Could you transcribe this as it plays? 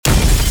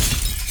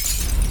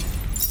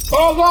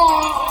Oh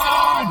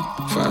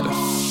God! Father.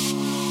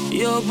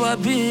 Yo,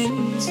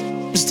 Beatz,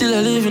 I'm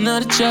still living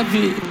on the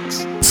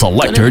tropics.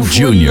 Selector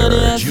Junior.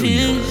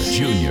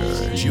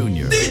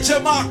 DJ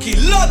Marky,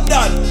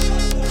 London.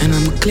 And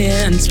I'm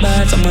clear and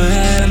smart, I'm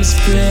alright, I'm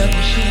spread.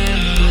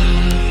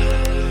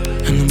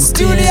 And I'm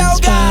Studio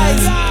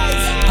guys.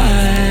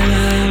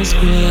 I'm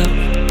spread.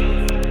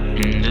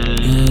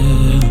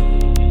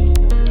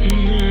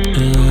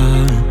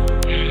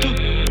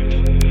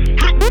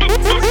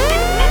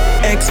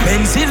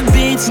 Expensive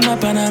beats in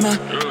Panama.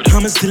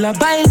 I'm still a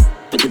buy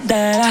with the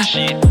dollar.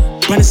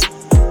 When it's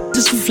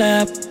just for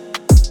flap,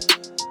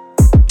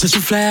 just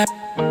for flap.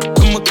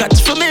 I'm a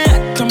catch for me,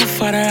 I'm a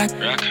father.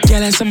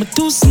 Girl, I say I'm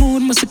too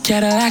smooth, must a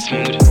Cadillac.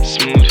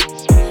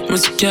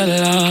 Must a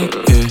Cadillac,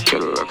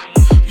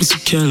 must a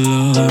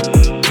Cadillac.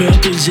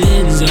 Purple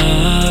jeans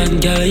on,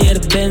 girl, yeah,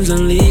 the Benz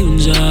and leaving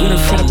job. When I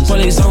fight the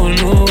police, I don't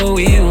know what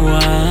we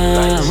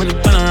want. When the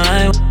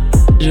pan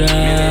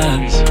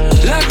drive,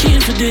 lock in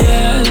for the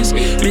ass.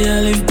 Me,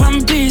 I live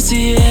on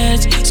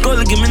PCH.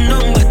 School, give me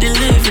number, they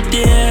live for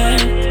the air.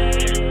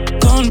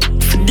 Gone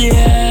for the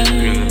air.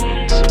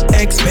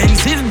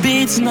 Expensive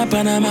beats in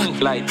Panama.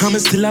 I'm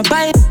still a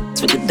buy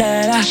for the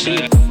dollar.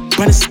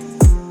 When it's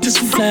just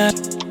for flap,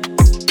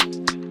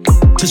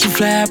 just for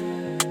flap.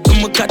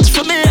 I'm a catch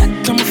for me,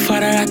 I'm a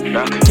father.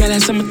 Girl, I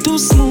say I'm too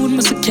smooth,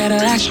 must a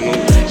Cadillac.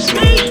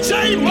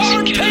 DJ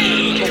Marky,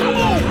 come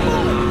on.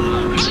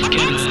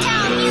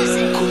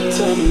 Couldn't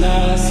tell me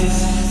losses.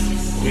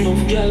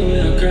 Enough girl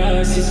with her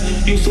crosses.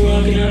 Used to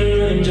walk in on the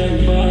range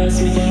and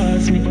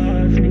pass me.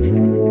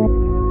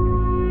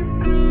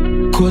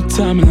 Could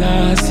tell me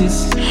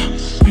losses.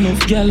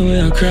 Enough girl with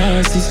her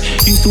crosses.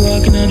 Used to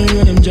walk in on the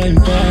road, them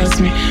driving past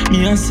me.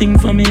 Me and sing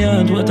from me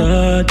heart, what a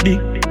heartbeat.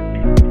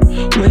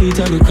 Wait, it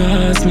go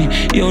cost me.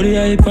 Yo, the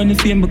hype and the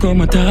fame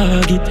become a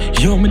target.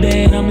 Yo, me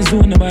dead, I'm a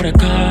zone, nobody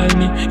call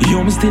me.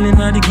 Yo, me still in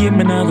the game,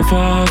 me not go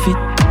forfeit.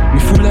 Me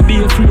full of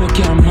beer, flow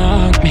can't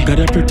mark me.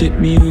 Gotta protect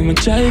me with my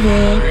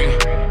driver.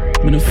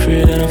 I'm not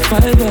afraid of a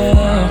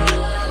fiber.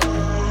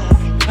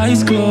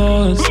 Eyes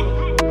closed.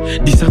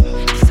 This a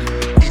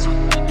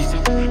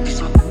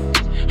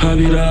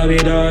Hobby,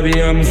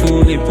 I'm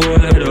fully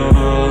pulled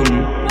down.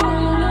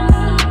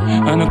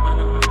 And I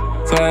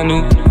find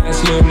out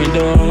slow me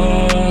down.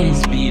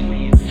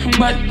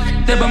 But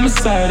they by my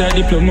side, a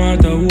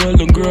diplomat, I hold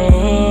the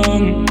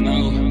ground.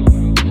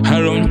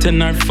 Around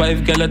 10 or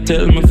 5, girl, I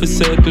tell me for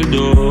circle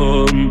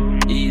down.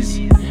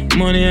 Easy.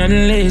 Money and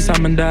lace,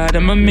 I'm a dad,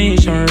 I'm a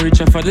mission,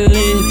 richer for the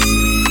leads.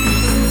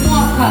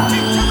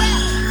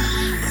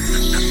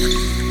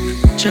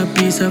 Chop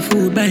piece of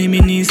food, buy me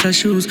knees and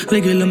shoes.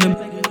 Regular me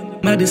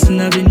Madison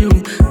Avenue.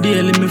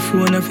 Daily me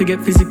phone, I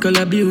forget physical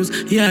abuse.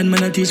 Yeah,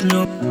 man, I teach me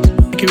how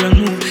make it wrong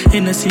move.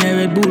 Hennessy and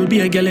Red Bull, be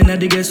a girl in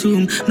the guest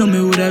room. No, me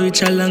woulda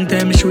reach a long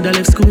time, me shoulda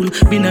left school.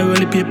 Been a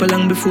rolling paper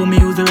long before me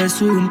use the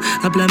restroom.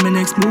 I plan my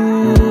next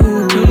move.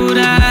 Do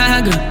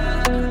that,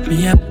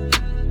 me a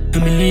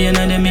million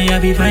and then me a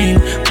be fine.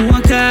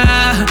 Walker,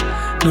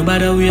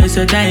 nobody waste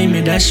your time.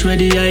 Me dash with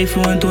the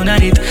iPhone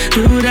tonight.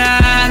 Do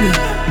that,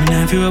 me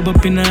not feel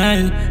up in the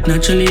aisle.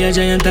 Naturally a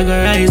giant I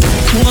go rise.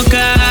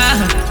 Walker,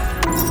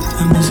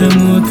 I'm a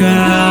smoker.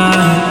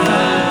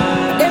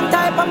 Them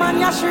type of man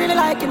you really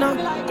like, you know.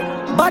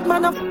 Bad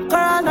man of her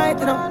all night,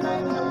 you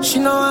know. She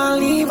know I'll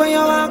leave when you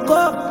walk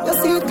up. You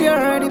see it clear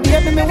already,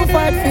 baby, me will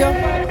fight for you.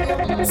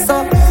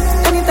 So,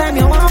 anytime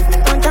you want,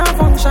 one can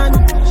function.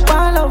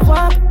 While I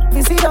walk,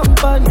 we see them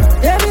fun.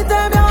 Every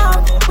time you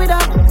walk with a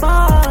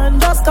man,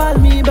 just call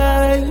me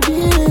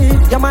baby.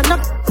 Your man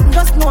not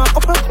just know a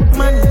couple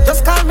man.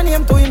 Just call me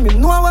name to him,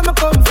 know where me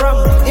come from.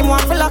 Him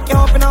want to lock you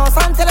up in house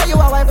and tell you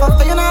a wife up,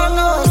 you know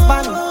no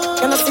husband.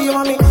 You know see you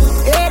mommy, 8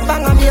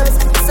 bang of bills,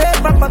 say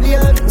proper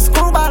bill.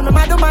 Screwball, me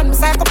mad man, me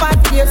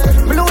psychopath face.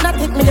 Blue not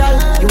hit me girl,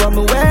 you want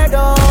me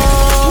weirdo.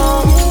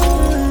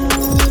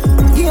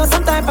 Give you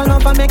some type of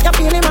love and make you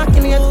feel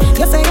immaculate.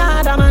 You say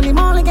hard man, him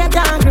only get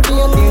you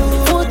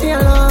aggravated. Put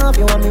your love,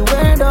 you want me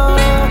weirdo.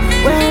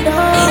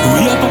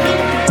 We up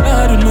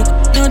hard with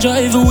no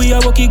drive, we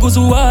are walking goes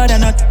hard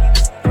and not.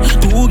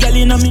 Two gal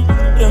in a me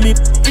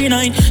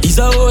 39. He's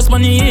a horse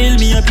man, he hail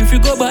me up if you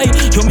go by.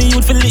 Yo, me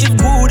youth feel live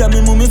good and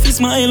me mummy feel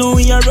smile. Oh,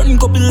 we are running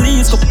couple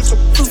leaves, couple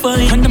to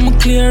find. And I'm a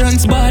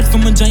clearance bad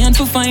from a giant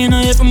to find.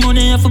 I have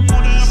money, I have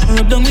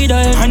rub down with her.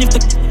 And if the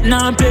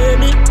not pay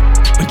me,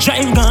 I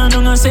drive gone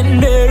on a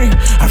secondary.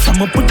 I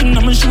from a putting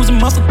on my shoes and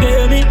must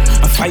pay me.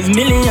 A 5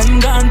 million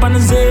gone pan a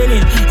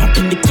zillion. Up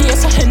in the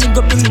case, I had to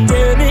go bring the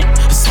baby.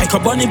 Psycho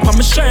bunny pa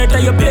my shirt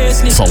and your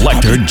paisley.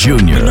 Selector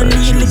Junior. We don't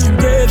need little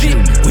gravy.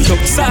 We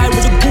outside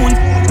with the goon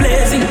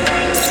blazing.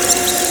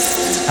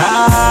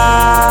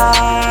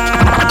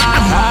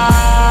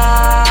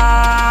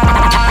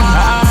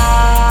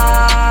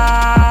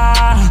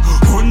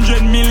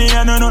 100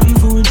 million and nothing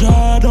for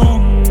draw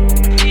down.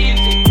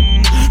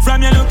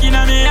 From you looking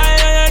at me,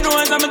 I know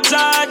I'm a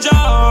charge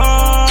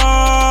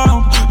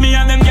up. Me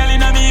and them gal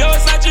in a me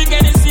house, I drink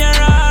any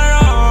Sierra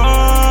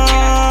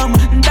rum.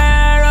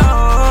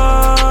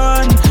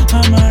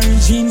 I'm wearing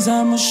jeans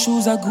and my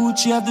shoes are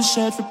Gucci, have the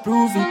shirt for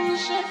prove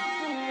it.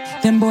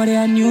 Them boy they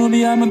a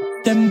newbie, I'm a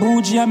them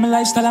bougie, I'm a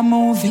lifestyle a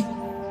movie.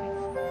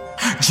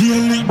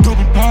 GLE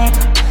double pop,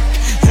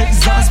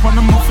 exhaust on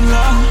the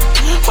muffler.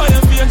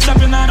 Fire feel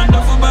chopping on a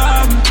duffel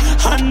bag.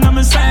 And I'm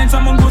a science,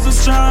 I'm a go so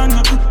strong.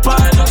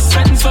 Paul just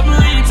setting some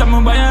leads, I'm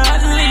a buy a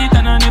athlete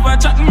and I never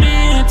chat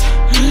meat.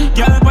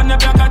 Girl on the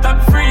back of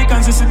top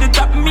frequency, see the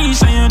top me,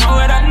 so you know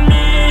what that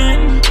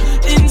mean.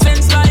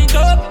 Incense light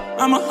up,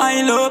 I'm a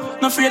high low,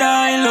 no afraid of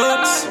high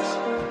looks.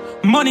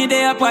 Money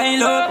they a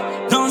pile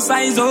up, don't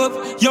size up,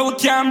 yo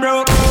can't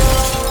broke.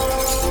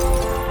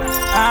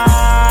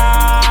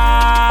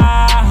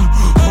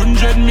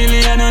 100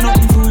 million and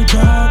nothing to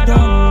talk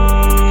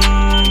down.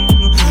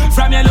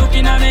 From you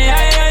looking at me,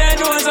 I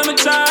know some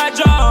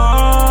charge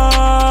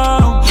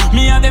up.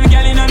 Me and them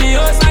girl in on me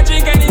house, I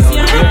drink and it's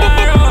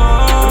darum.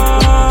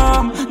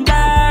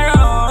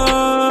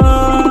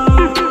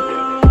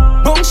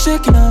 Bone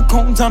shaking and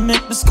count and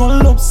make the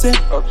skull upset.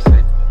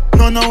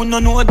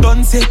 No,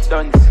 done set.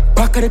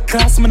 Back of the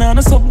class, man, on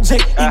a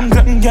subject.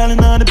 England girl,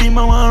 and the be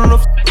my one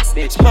rough.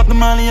 She pop the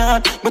molly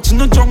hard, but you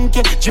no drunk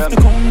yet. Drift the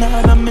cone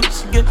hard and make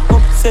she get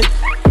upset.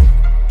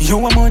 You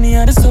want money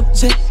on the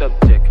subject.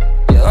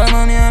 You want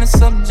money on the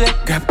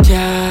subject. Grab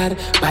card,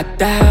 bad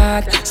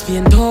dad,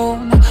 spin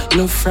down,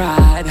 love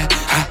fraud.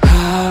 Ha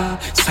ha,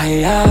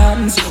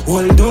 science,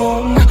 hold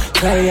on,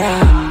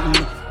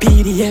 client.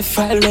 PDF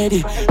file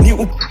ready.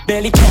 New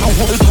belly can't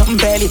hold on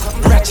belly.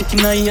 Ratchet in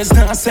her ears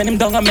now send him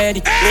down a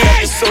medic. Lay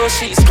up the soul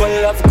she's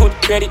skull of good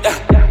credit.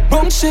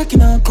 Bone shaking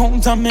her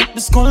count and make the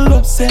skull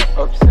upset.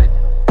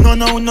 No,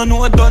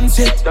 done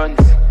set.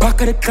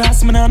 Back of the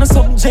class, man, on a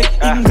subject.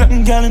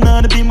 England girl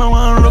and the be my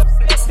one rough.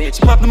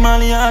 She pop the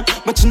molly hard,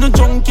 but you no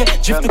drunk yet.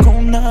 Drift the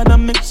cone hard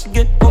and make she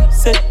get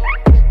upset.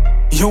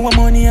 You want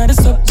money on the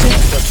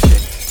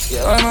subject.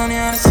 You want money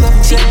on the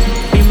subject.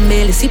 Bim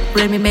belly, sip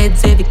Remy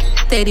meds heavy.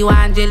 Steady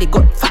one jelly,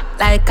 got fat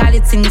like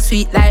Khalid, sing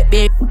sweet like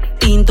berry.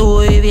 Into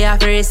heavy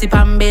after recipe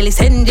and belly.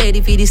 Send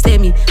Jedi for the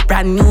semi.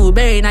 Brand new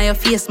berry now your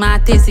face, my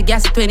tasty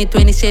gas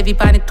 2020 Chevy.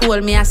 Pan it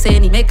told me I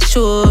send it. Make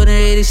sure the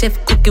ready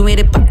chef cooking with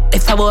the pot.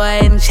 If a boy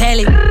and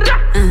Shelly.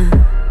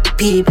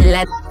 People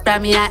like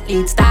from me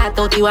athlete start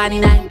out the 1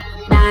 in 9.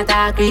 Not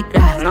a quick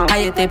grass. I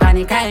hit the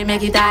panic, I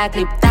make it a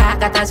clip.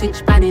 Got a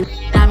switch panic.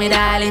 Now me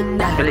darling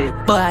that.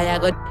 Boy I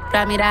got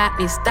from me that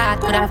me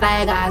start. Could I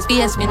fly gas,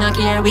 face me no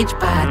care which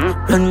part.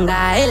 Run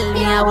guy, hell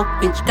me a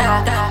walk which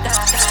car.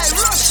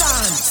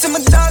 See my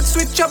dog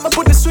switch up, I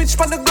put the switch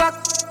for the Glock.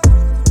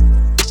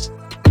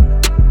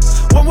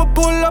 When we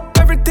pull up,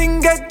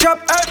 everything get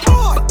dropped.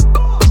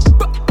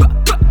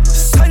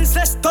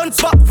 Senseless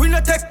stunts, but we no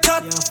take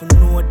that. You have to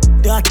know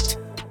that.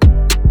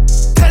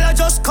 Tell her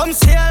just come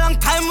see a long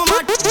time, I'm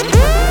mad.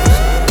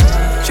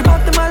 She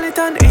bought the mallet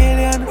and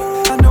alien.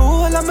 I know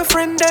all of my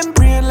friend them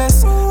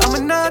brainless. I'ma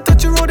not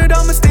touch a road that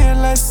I'm a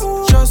stainless.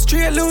 Just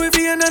straight Louis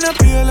V and a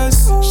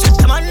peerless.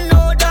 Shit, man,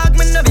 no dog,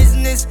 me no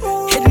business.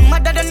 Hidden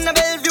madder than a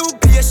Bellevue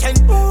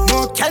patient.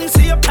 No can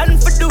see a plan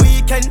for the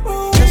weekend.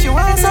 Cause you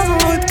want some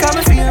wood, call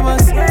me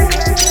famous.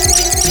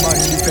 Man,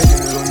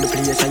 defending around the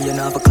place and you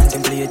never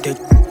contemplate it.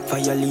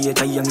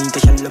 Violate, I mean to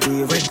shall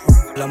brave it.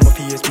 I'm a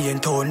face being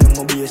torn, I'm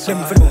a base.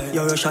 Them for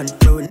you're Russian,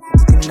 you're in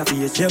the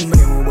face. Yeah, me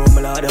know about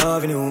my lad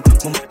avenue.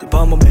 My tip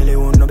on my belly,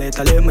 no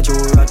better let my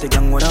jaw. I take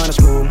young one on a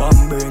screw.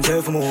 Mom burn,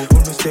 self move.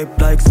 On the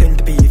step like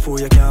centipede before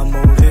you can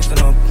move. Listen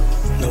up.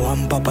 No,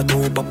 I'm Papa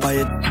to Papa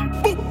it.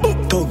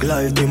 Tug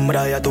life, Tim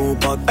Raya to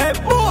pack. Hey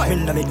boy!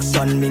 In the mix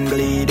and mingle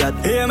that.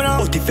 Hey man.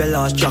 But if you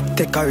last track,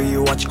 take a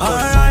rewatch.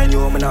 Cause on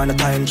you, man on the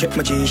time, check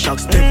my G-Shock.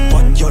 Step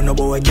on you, no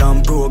boy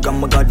can't program.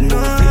 My God, no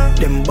flip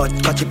them, but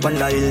catch it on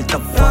the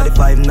hilltop.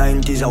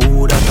 45-90s, I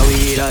would that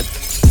away that.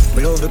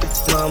 Me love the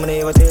mama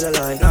never tell a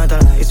lie. Not a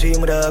lie. It's sweet,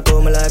 my dog,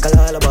 come like a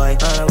lullaby.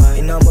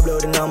 In my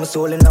blood, in my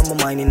soul, in my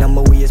mind, in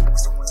my waist.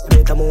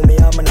 Better move me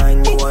on my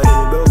 9. You are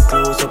little bro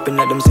close up in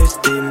them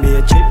system. Be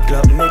a chip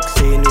club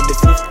mixing with the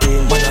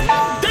 15.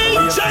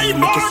 DJ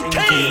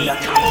Martin!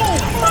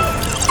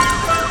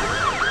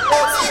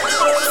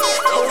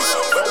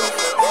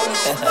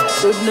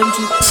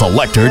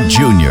 Selector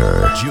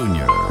Junior.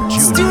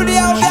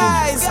 Studio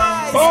guys.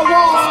 All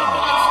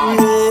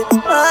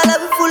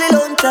of it fully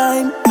long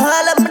time.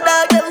 All of my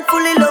dog them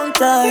fully long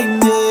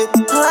time. Yeah.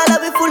 All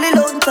of it fully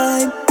long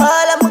time.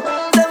 All of my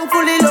them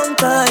fully long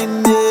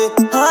time. Yeah.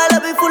 All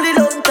of it fully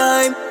long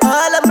time.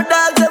 All of my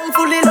dog them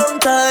fully long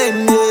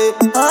time. Yeah.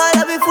 All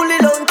of it fully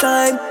long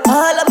time.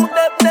 All of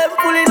my them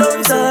fully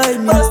long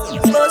time.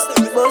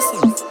 Bossy.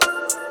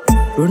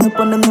 Run up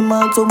on them, the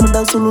man, so my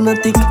dog's so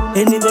lunatic.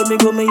 Anywhere me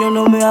go, me you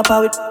know me a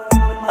power it.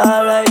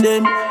 Alright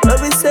then,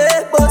 let me say,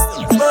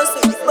 bossy.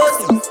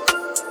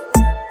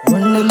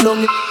 Run them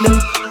long, them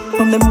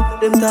from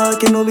them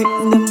talking, know me,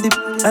 them dip.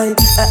 Aye.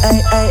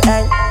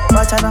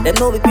 Watch out now. Them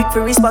know we quick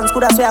for response,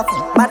 could I swear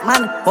for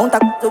Batman. Mount a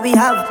do we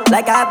have,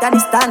 like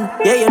Afghanistan.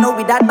 Yeah, you know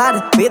we that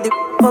bad. With the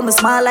from a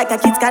smile like a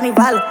kid's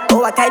carnival.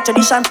 Oh, a kite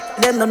tradition.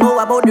 Them don't know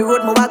about the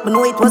road, my walk, but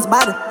know it was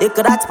bad. They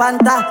could ask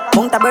Panther.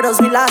 Mount a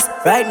brothers we last.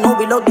 Right now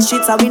we love the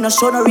shits and we no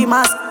show no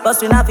remas. But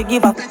we not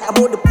forgive up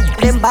about the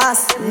them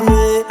boss.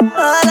 Yeah.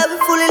 All of it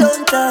fully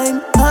long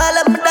time. All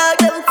of my dog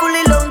them fully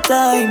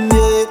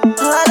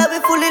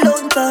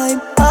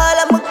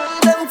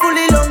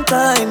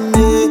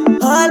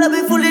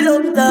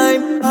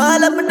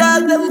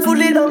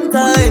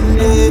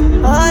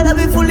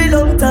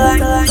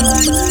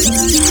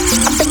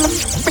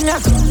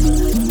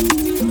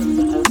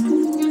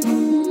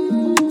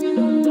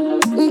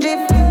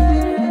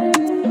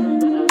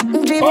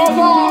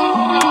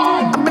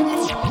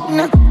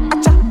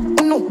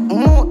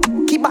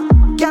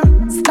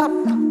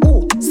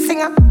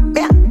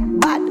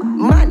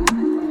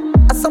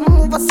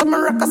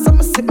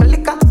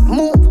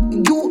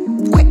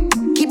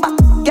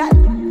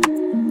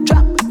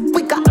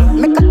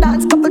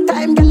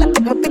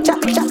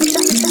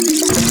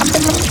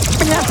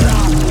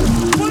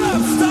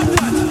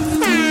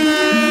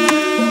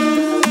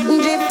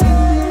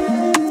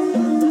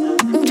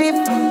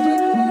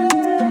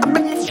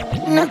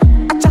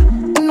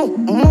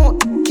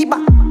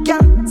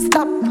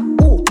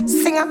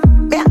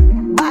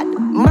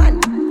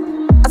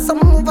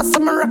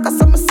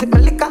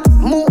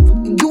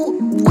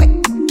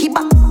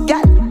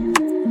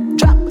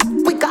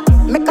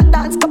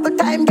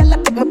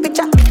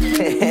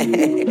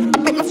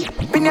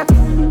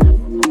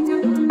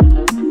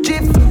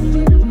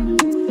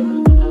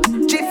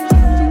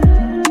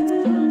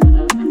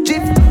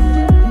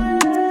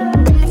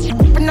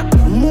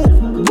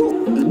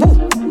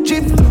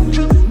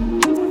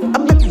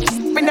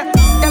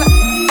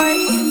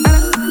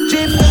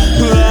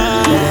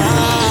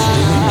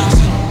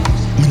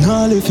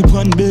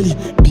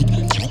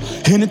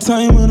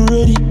Anytime when I'm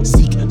ready,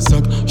 sick,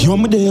 suck. You're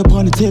my day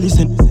upon the telly,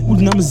 send food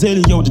and I'm a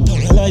zelly, yo,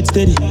 the light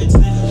steady.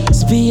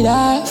 Speed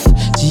off,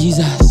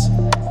 Jesus.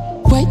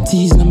 White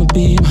tees and I'm a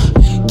beam.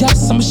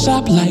 Gas, I'm a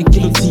sharp like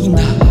guillotine.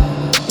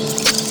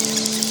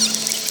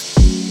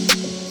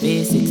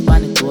 V6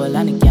 pan the toll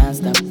and it can't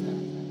stop.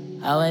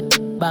 I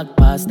went back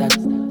past that.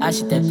 As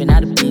she tapping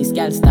at the piece,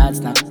 girl starts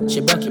now.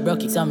 She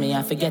broke it, so me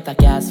I forget a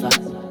cast for.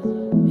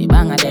 The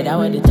banger dead, I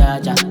wear the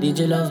charger.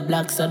 DJ love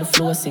black, so the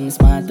flow seems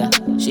smarter.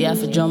 She have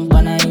to jump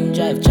on a in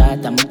drive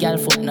charter. My girl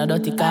foot no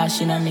dirty car,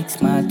 she no mix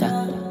smarter.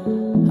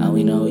 And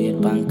we know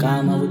it pan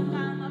karma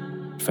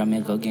with. From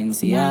a go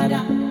against the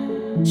other.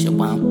 She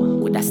want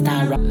with a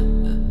star rap.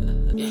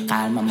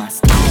 Call my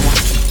mascara.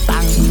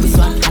 Bang, this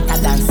one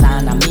hotter than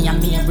sauna. Me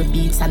and me every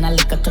beats and a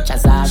little touch of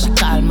Zara. She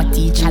call my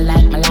teacher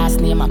like my last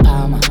name a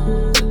Palmer.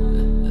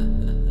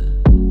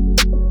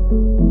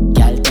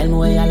 Girl tell me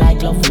where you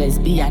like love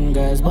lesbian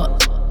girls,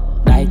 but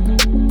like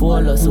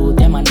polo suit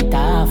them and it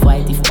half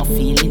white. If my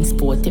feeling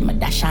sporty, my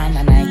dash on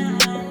a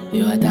night.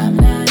 You a damn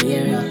now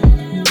hear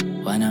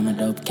you. One of my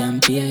dope can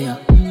pay you.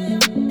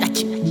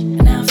 Touch it,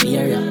 and I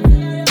fear you.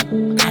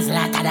 As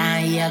later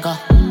than here go.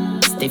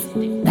 Stiff,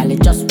 dolly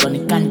just run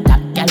the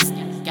contact, girls.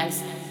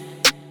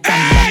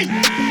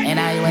 And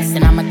I was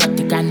in my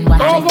 30 grand watch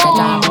like a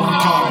job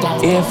on tired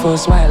girls. Air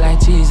Force white like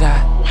cheese.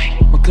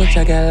 My clutch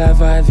I got love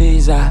for a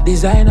visa.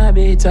 Designer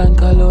Beatz and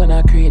cologne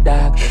a creed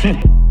dog.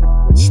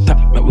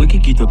 Stop, but we can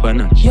keep up on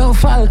that. Yo,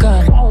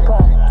 Falcon.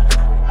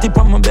 Tip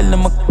on my belly,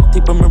 my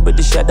tip on my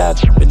body, shut up,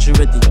 when she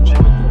ready.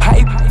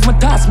 Hype, my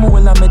task, more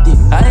while I'm ready.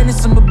 I ain't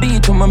some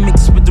beat on my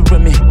mix with the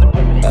Remy.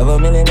 Have a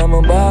million on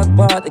my back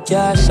part, the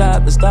cash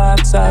shop, the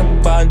stocks up,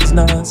 bonds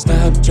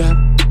non-stop drop.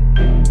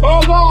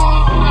 Oh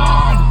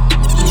God!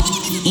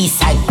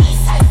 Eastside.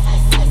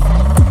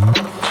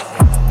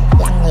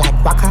 Long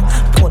like Waka,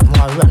 put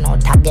more run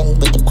out again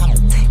with the bang.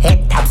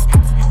 Head taps,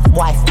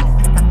 wife.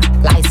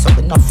 Lies so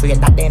we not afraid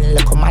that then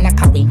look man a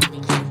carry.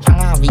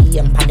 Hang V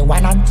and pan the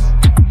one on.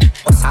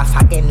 Us off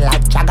again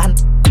like dragon.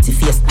 The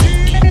face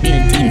built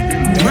in.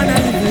 Man I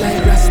live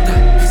like Rasta.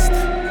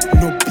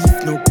 No beef,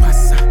 no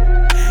pasta.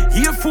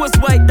 Air Force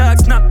white dog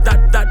snap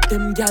that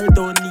them gal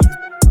don't need.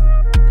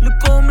 Look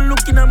how me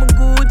looking at my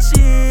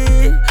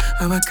Gucci.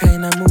 How I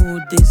kinda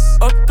mood this.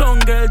 Uptown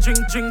girl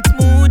drink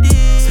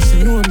smoothie. So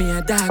she know me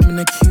a dog,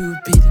 me a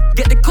Cupid.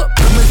 Get the cup,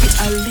 I'ma get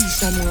a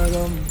leash and more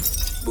rum.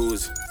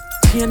 Booze.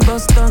 Chain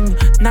bust tongue,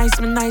 nice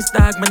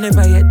dog, me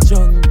never yet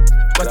drunk.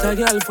 But a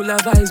girl full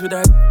of eyes with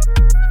her.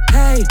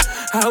 Hey,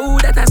 how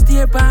that a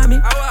stare by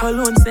me?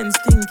 Alone send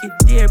stinky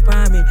dear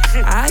by me.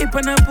 I hype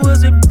and I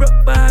pose with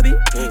broke Barbie.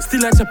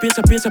 Still I chop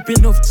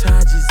enough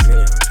charges.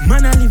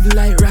 Man I live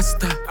like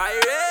Rasta.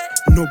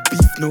 No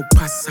beef, no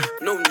pasta.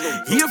 No.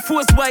 Air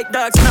Force white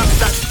dog snap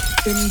that.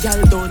 Them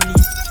gal don't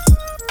need.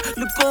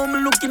 Look how me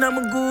looking at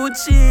my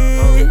Gucci.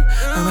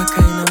 How I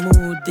kinda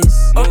mood this.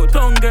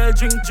 Uptown girl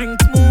drink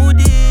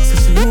smoothie. So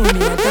she know me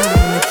a dog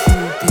and a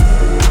Cupid.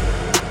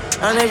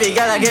 And every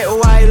girl I get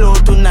wild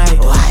out tonight.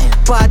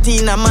 Party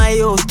in my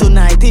house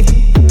tonight. If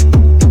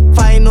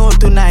find out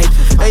tonight.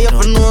 I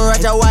have to know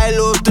Roger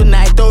wild out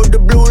tonight. Out the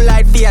blue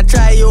light for you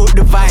try out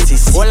the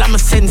vibe. All I'm a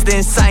sense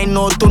then sign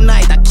out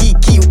tonight. I keep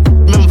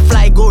me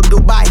fly go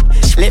Dubai.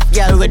 Left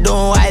girl we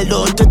don't wild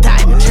out to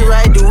time. She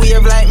ride the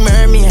wave like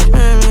mermaid.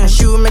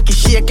 She will make it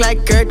shake like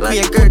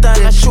earthquake. Put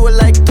on a show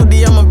like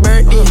today I'm a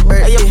birthday.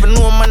 I have to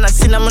know man I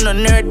seen I'm a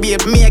nerd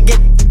babe. Me I get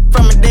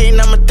from a day in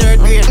I'm a third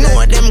grade.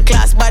 No of them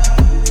class but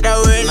the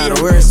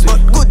world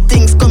but good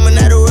things coming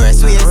out the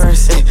worst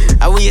ways.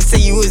 I will you say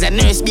you was a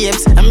nurse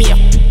babes. I'm here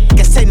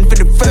get sent for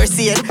the first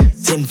year.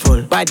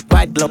 Sinful,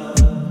 bad love.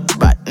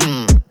 But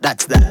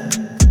that's that.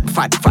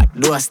 fat,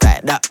 do a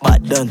style that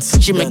bad dance.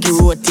 She make you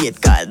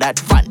rotate, call that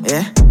fun.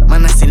 Yeah,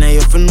 man, I see now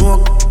you for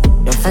no.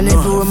 And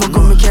everywhere I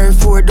go, me carry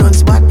 4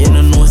 guns back. You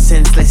know no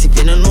senseless if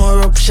you don't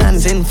know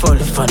options in full.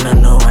 Fun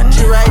and no one.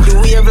 She ride the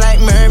wave like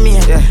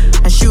mermaid,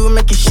 and she will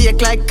make it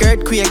shake like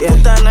earthquake.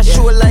 Put on a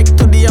show like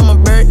today on my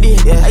birthday.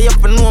 I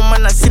up and know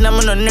man, I seen I'm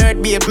on a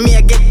nerd babe. Me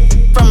I get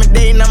from a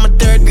day in my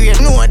 3rd grade.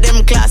 No of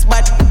them class,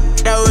 but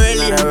that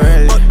early.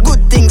 But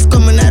good things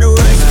coming out of work.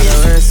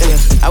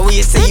 I will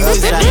say you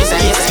was that.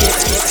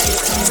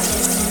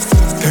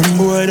 Them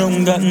boy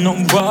don't got no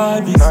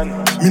body.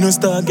 Me no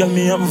star girl,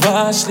 me have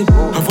Ashley.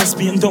 Have a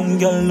Spain down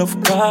girl,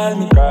 love call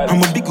me.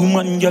 I'm a big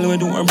woman girl, we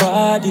do her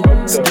body.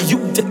 So the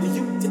you tell me,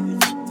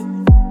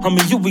 I'm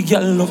a you we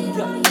girl love.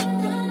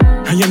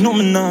 And you know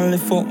me now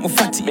left out my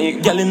fatty.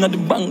 Girl inna the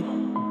bank,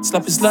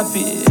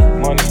 slappy.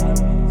 Money.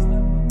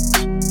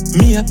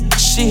 Me up,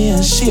 she.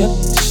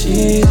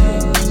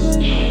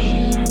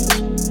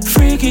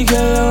 Freaky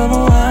girl, I'm a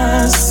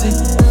wanna see.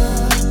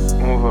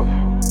 Move up.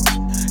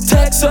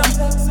 Text her,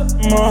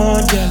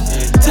 more girl.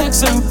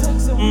 Text her,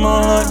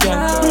 more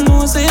girl. You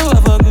know say you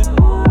have a good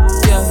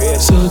girl.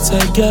 So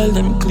tight girl,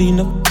 let me clean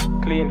up.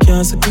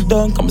 Can't settle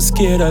down, I'm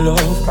scared of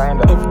love.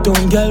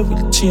 Uptown girl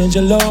will change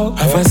your love.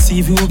 Have a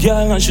see you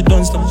girl and she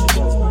done stuff.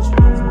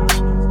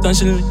 Then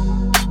she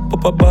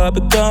pop a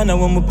Barbican, I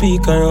want me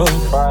pick her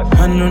up.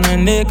 Hand on her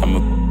neck, I'm a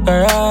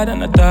her hard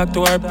and I talk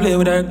to her, play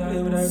with her.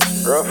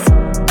 Rough.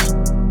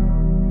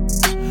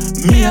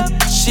 Me up,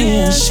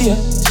 she.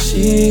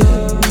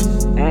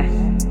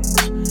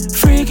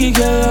 Freaky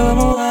girl, I'm a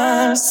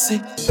wanna see.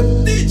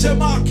 DJ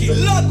Marky,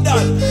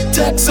 London.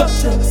 Text up,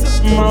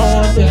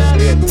 more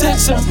girl.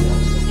 Text up,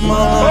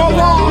 more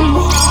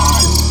girl.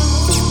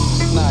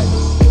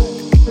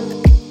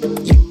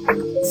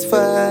 It's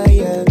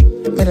fire.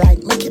 Me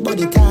like make your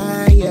body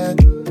tired.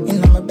 You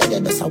know my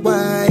bed, that's a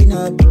wine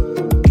up.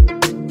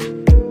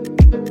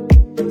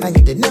 And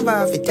you did never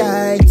have it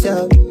tight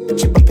up.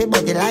 Chip up your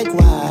body like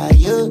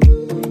wire.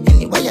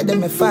 Anyway, you them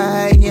me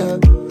find you.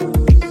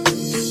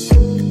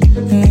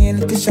 Me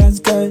look a shots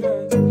girl.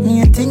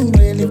 Me a thing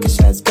where look a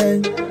shots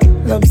girl.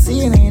 Love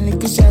seeing you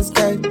look a shots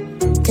girl.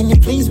 Can you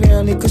please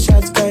wear look a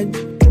shots girl?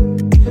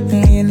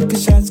 Me look a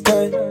shots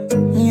girl.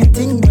 Me a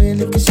thing where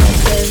look a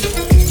shots girl.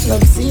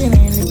 Love seeing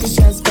you look a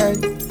shots girl.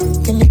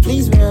 Can you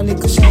please wear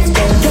look a shots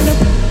girl?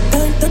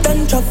 Time to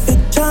done traffic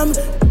jam.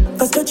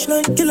 Cause touch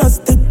like you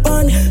lost it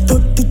pan.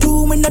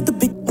 32 when at the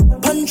big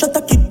punch. Shot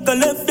a kick a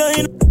left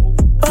eye.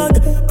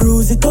 Bag,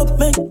 bruise it up,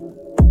 man.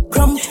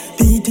 Cram,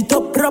 beat it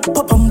up, rap,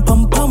 pam,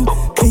 pam, pam.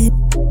 Clean,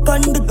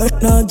 pan the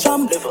na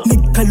jam.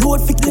 Make a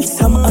load, fix it,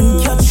 Sam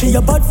and catch. She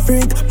a bad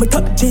freak. My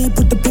top J,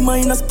 put the beamer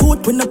in a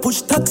sport when I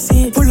push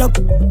taxi. Pull up,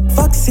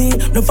 vaccine,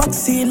 no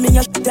vaccine. Me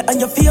a shit on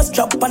your face,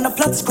 drop on a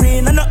flat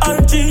screen. And a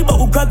RG, but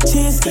who grab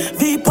cheese.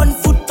 Vape on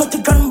foot,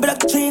 30 grand black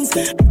chains.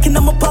 Kin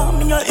on my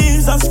palm, in your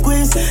ears and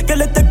squeeze. Girl,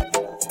 let the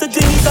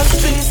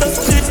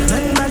Jesus.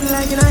 Man bad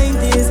like the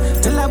 90s.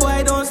 Tell a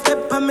boy don't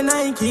step on my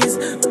Nikes.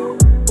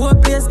 Poor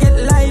place get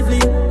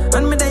lively.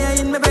 And me there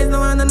in my vibes, no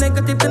one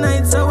negative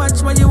tonight. So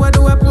watch what you a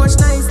do, approach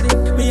nicely.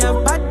 Me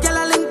have bad girl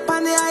a link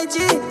on the IG.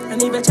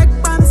 And if you check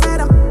by me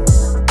side up,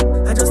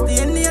 I just the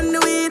Henny and the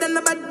weed and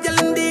the bad girl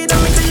indeed.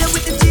 And me tell you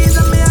with the cheese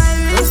and me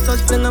Irish. Let's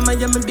touch down on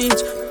Miami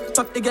Beach.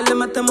 Fuck the girl in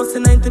my thermos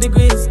in 90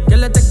 degrees.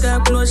 Girl I take her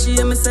close, she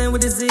and me sign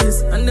with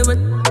disease. And the way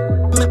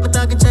make me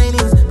talking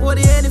Chinese. Pour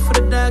the head for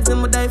the dogs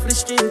and me die for the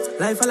streets.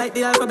 Life I like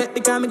the alphabet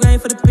because me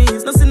grind for the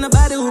peace. No see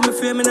nobody who me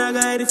fear, me not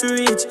guide if you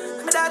reach.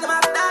 Me dog,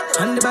 my dog.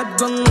 And the bad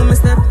gun when me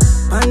step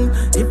on.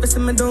 If you see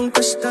me don't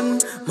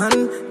question,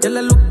 man. Girl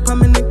I look for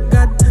me neck,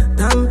 god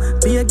damn.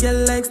 Be a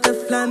girl like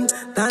Stefan,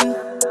 Dan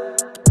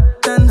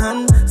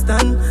hand,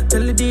 stand.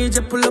 Tell the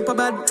DJ pull up a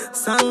bad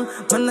song.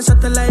 Man I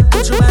shot a like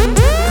put you on.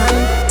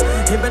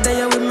 Every day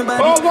you with me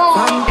body.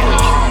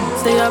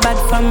 Say you're bad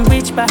from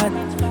rich bad.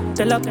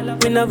 Tell up,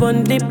 we no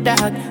gun dip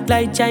dog.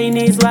 Like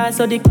Chinese war,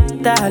 so the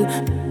tall.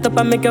 Top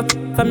and make up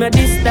from your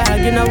this dog.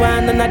 You know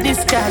one and a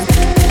discard.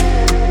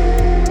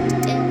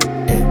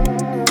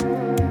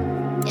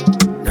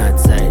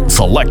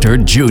 Selector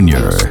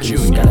Junior.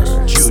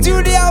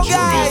 Studio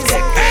guys.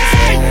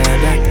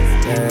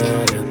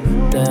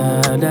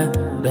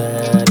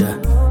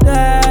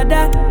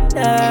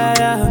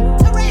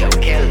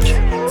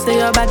 Say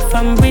you're bad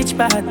from rich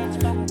bad.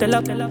 Tell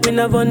up, we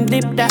no gun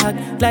dip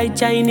dog. Like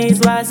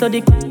Chinese war, so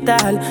the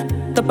tall.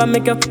 Top and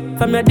make up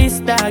from your this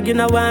dog. You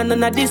know one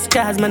on a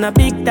discard, man a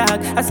big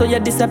dog. I saw you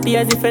disappear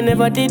as if I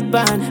never did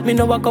ban. Me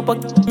no walk up,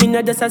 me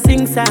no just a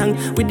sing song.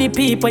 With the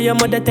people your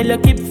mother tell you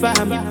keep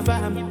farm.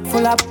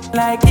 Full up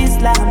like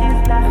Islam.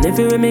 And if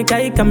you make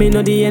I come, me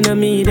know the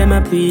enemy. Them a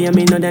pray, and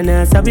me know they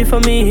not sorry for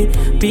me.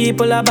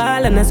 People are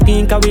ball and a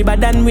screen, cause we bad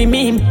than we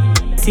mean.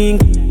 Sing,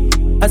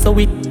 I saw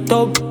we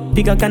top.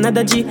 Bigger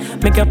Canada G,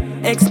 make up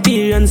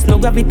experience, no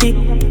gravity.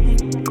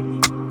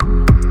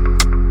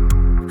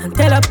 And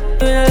tell up,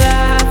 we no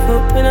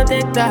laugh, we no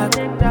take talk.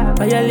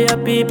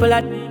 Violate people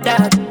at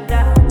that.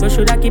 You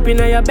shoulda keep in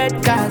your bed,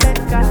 cause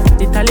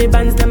the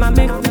Taliban's them a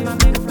make.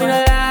 We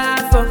no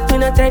laugh, we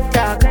no take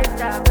talk.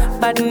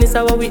 badness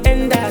how we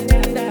end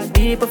that.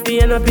 People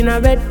feel up in a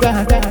red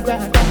grass.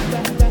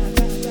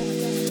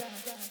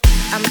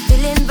 I'm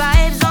feeling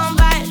vibes on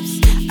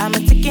vibes. I'm a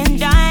ticking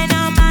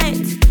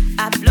dynamite.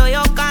 I blow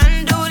your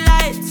candle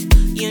lights.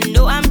 You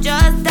know I'm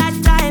just that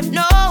type.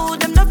 No,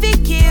 them no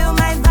fit kill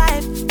my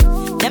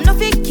vibe. Them no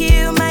fit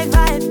kill my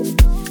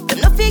vibe. Them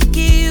no fit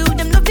kill.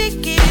 Them no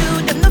fit kill.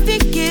 Them no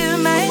fit kill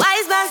my.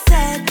 Wise man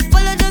said,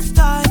 follow the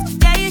stars.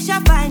 There you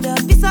shall find a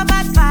piece of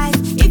advice.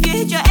 If you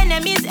hit your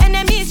enemies,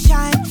 enemies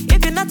shine.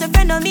 If you're not a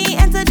friend of me,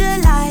 enter the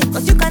light.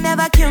 Cause you can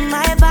never kill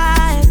my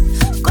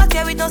vibe. Got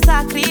here with no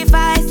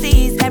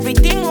sacrifices.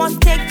 Everything was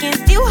taken,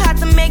 still had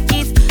to make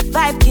it.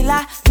 Vibe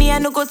killer, me I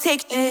no go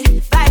take it.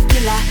 Vibe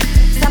killer,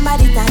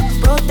 somebody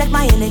time protect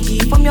my energy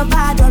from your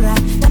bad aura.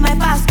 Then my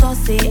pastor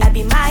say I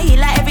be my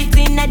healer,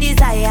 everything I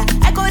desire.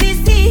 I go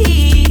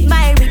receive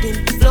my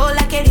rhythm, flow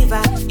like a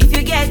river. If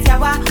you get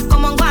yawa,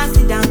 come on go and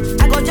sit down.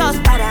 I go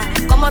just para,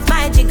 come off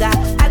my jigger.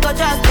 I go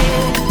just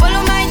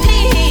follow my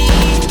dream.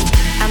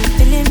 I'm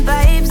feeling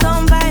vibes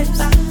on vibes.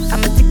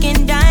 I'm a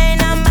ticking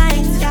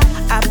dynamite.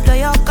 I blow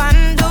your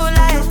candle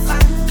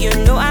lights. You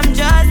know I'm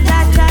just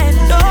that type.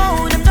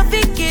 No, them no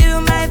fit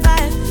kill my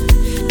vibe.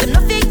 Them no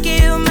fit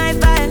kill my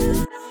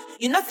vibe.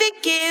 You no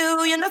fit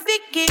kill, you no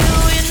fit kill,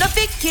 you no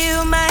fit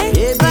kill my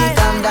baby, vibe.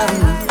 calm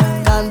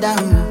down, calm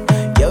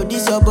down. Yo,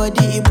 this your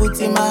body, it puts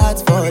in my heart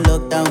for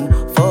lockdown,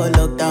 oh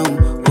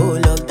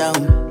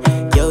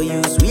lockdown. Yo,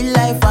 you sweet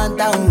life,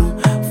 phantom,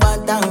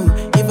 phantom.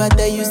 If I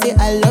tell you say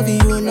I love you,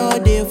 you know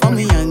they for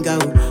me young girl,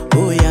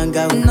 oh young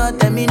girl. No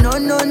tell me no,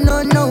 no,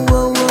 no, no,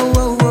 oh,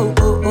 oh, oh,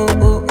 oh, oh,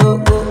 oh,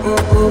 oh, oh,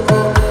 oh, oh,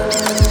 oh.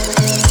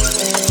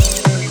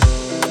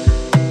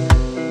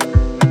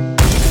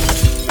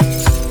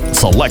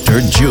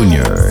 Selector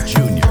Junior.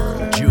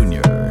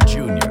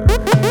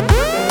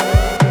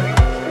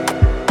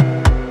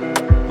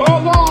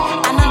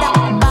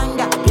 Another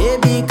banger,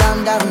 baby,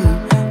 calm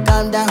down,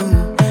 calm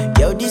down.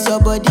 Yo, this your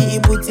body,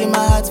 it puts in my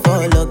heart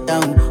for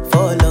lockdown,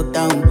 oh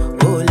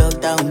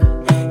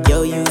lockdown.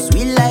 Yo, you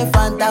sweet life,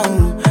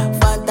 phantom,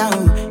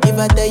 phantom. If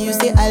I tell you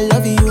say I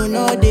love you, you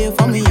know they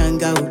for me young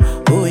girl,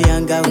 oh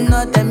young girl.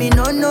 No tell me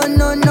no, no,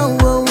 no, no,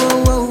 oh,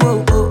 oh,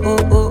 oh, oh, oh,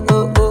 oh,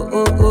 oh, oh,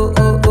 oh, oh,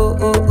 oh, oh,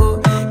 oh,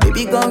 oh.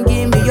 Baby, gon'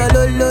 give me your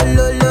lo, lo,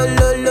 lo, lo,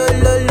 lo, lo,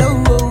 lo, lo,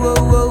 oh, oh,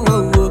 oh,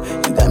 oh, oh.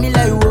 You got me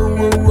like whoa,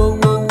 whoa, whoa,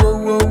 whoa, whoa,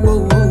 whoa, whoa,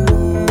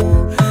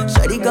 whoa.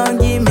 Shawty gon'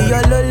 give me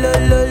your lo, lo,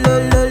 lo, lo,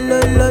 lo, lo,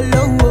 lo,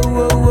 lo, oh,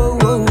 oh, oh,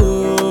 oh,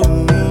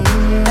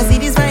 oh. I see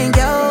this fine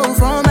girl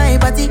from my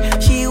party,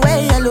 she wear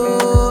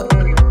yellow.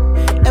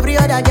 Every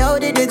other girl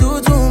they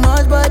do too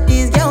much, but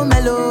this girl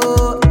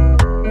mellow.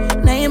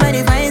 Now in my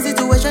divine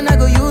situation, I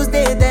go use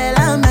they tell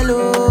I'm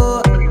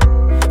mellow.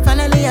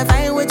 Finally I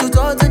find way to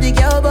talk to the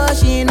girl, but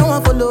she ain't no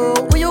one follow.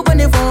 Who you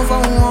gonna phone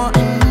for one?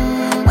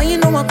 When you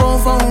know I come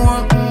for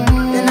one,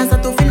 then I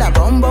start to feel a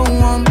bum bum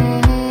one.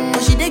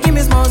 But she dey give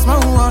me small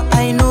small one.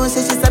 I know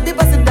say she sabi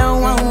pass it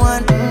down one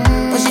one.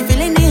 But she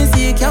feeling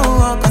insecure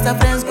one, cause her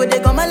friends go they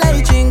go my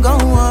light ring go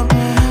on,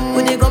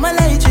 go they go my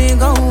light ring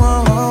go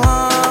on.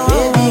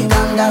 Baby,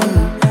 calm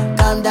down,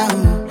 calm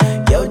down.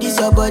 Yo, this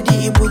your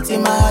body, it puts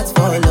in my heart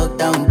for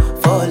lockdown,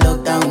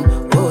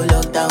 oh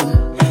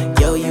lockdown.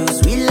 Yo, you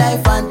sweet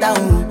life,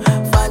 phantom,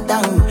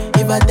 phantom.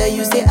 If I tell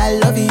you say I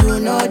love you, you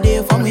know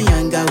they for me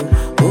young girl,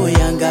 oh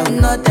young girl.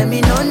 No tell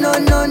me no, no,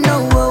 no,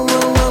 no, oh,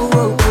 oh, oh,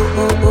 oh,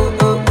 oh, oh,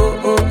 oh, oh,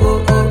 oh,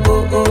 oh, oh,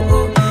 oh, oh,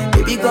 oh.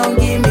 Baby, gon'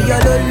 give me your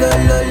lo, lo,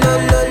 lo, lo,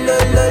 lo, lo,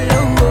 lo, lo,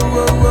 oh,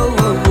 oh, oh,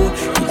 oh, oh.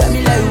 You got me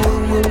like whoa,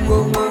 whoa,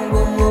 whoa, whoa,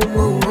 whoa, whoa,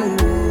 whoa,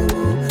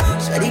 whoa.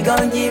 Shawty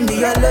gon' give me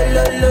your lo,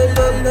 lo, lo,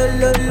 lo, lo,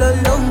 lo, lo,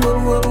 lo, oh,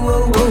 oh,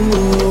 oh,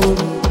 oh,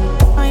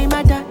 oh. I'm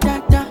a da da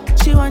da.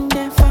 She want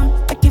that fun.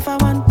 I give her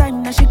one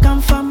time, now she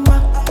come from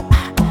back.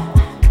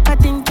 I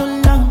think too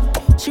long.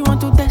 She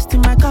want to test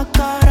in my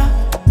cockara.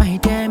 My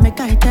dear, make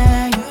I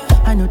tell you.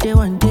 I know they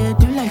want to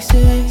do like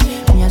say.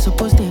 Me I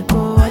suppose they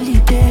go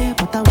holiday,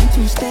 but I want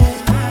to stay.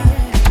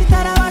 She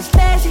thought I was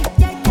lazy.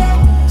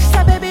 She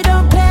said, baby,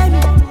 don't play me.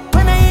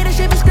 When I hear her,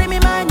 she be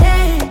screaming my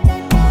name.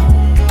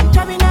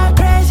 Drive me not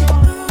crazy.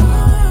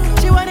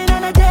 She want it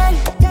on a daily.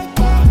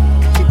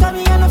 She call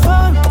me on the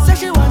phone, so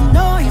she want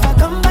know if I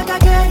come back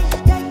again.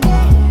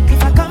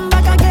 If I come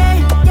back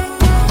again,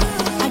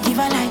 I give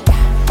her like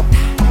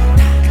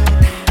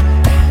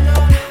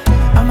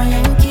I'm a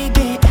Yankee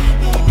bitch.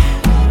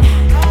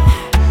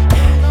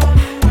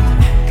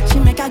 She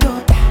make her go.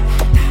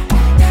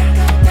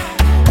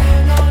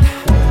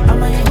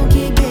 I'm a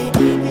Yankee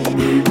bitch.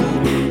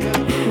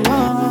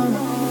 Whoa.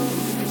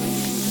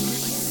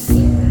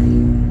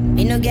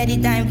 Me no get the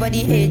time for the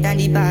hate and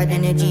the bad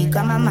energy.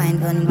 Got my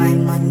mind on my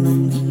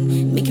money.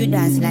 Make you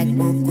dance like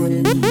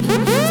broccoli.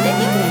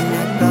 Steady green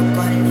like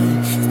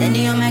broccoli.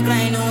 Steady on my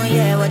grind, oh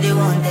yeah, what they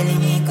want telling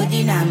me. Could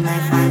deny my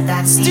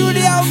fantasy.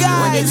 Studio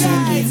guys. What they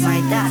check if my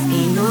that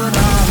ain't no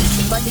wrong.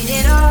 But it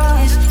they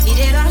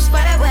rush,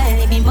 but I well,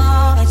 it be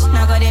much.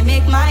 Now gotta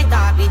make my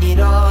top, it they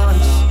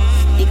rush.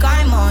 The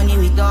kind money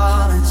we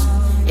touch,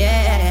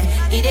 yeah.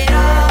 It they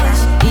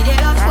rush,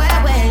 but I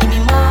well, it be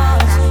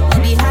much.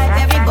 It be hype,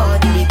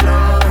 everybody they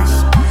crush.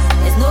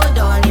 There's no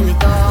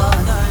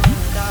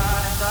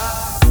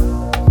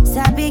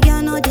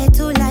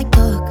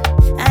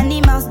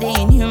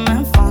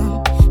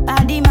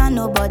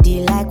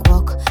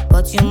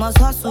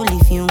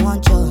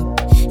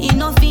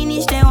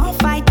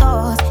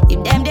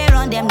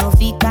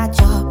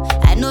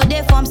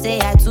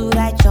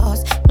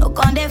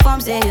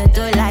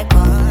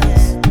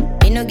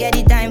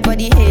them for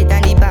the hate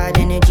and the bad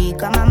energy.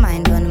 Got my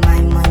mind on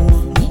my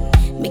money.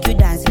 Make you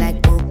dance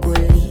like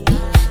broccoli.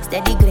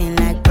 Steady green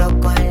like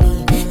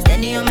broccoli.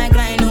 Steady on my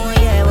grind, oh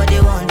yeah, what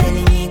they want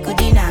telling me. Could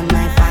deny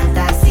my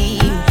fantasy.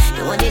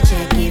 They want to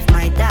check if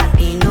my tap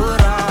ain't no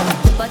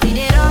wrong. But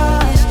it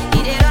rush,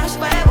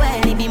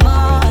 well, it be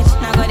much.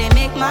 Now gotta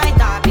make my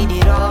tap,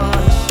 it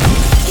rush.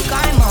 The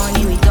kind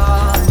money we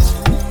touch,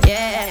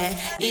 yeah.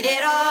 It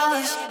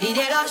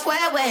rush,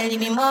 well, it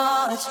be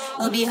much.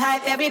 We'll be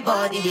hype,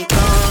 everybody they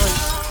touch.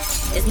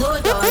 There's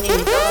no done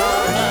in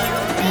touch.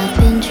 I've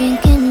been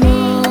drinking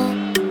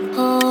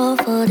more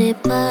for the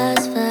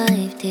past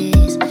 5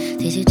 days.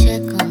 Did you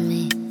check on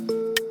me?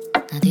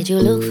 Now did you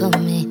look for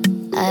me?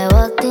 I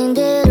walked in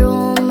the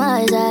room,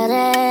 eyes are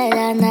red,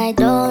 and I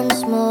don't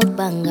smoke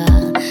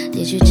banga.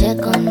 Did you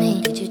check on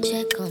me? Did you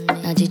check on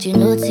me? Now did you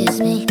notice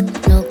me?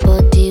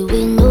 Nobody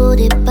will know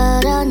the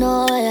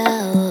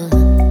paranoia. Oh.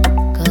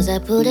 Cause I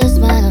put a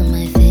smile on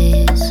my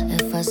face, a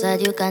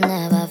facade you can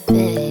never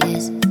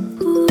face.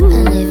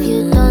 And if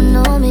you don't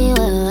know me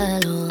well,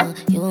 oh,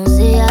 you won't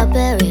see how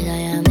buried I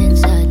am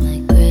inside my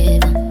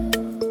grave.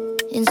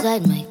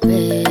 Inside my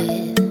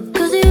grave.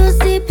 Cause you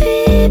see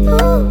people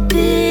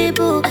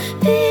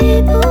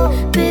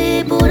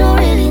don't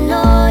really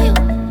know you.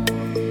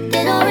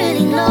 They don't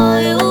really know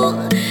you.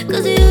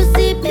 Cause you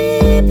see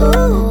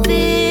people,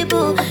 they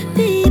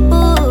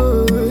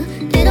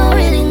don't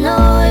really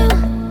know you.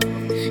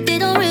 They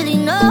don't really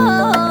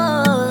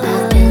know.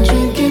 I've been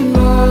drinking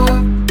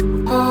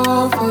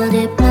more for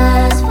the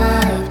past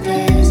 5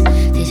 days.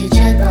 Did you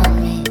check on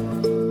me?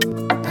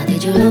 Now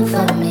did you look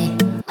for me?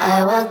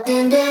 I walked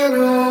in the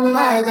room,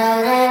 I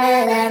got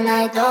red, and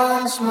I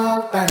don't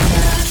smoke banga.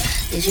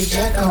 Did you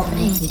check on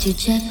me? Did you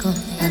check on me?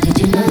 Now did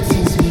you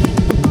notice me?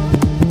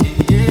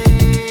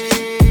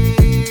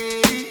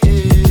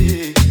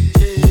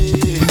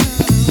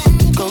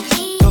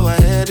 Go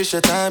ahead, it's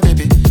your time,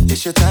 baby.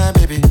 It's your time,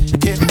 baby.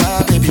 Get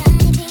my baby.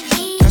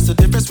 That's the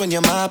difference when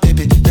you're my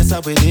baby. That's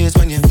how it is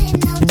when you.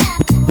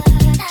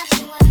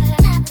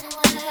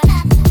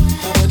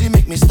 Nobody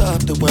make me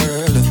stop the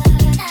world.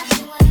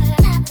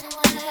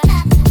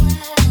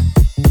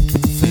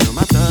 Feel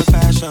my thug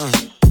passion.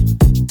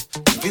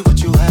 Give you what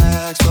you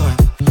asked for.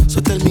 So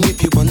tell me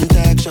if you want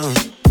action.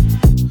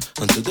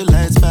 Until the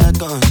lights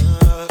back on.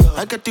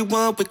 I got the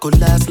one we could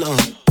last long.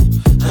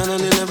 And I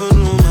never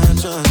knew my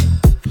chance.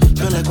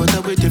 Feel like what I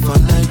waited for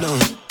night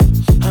long.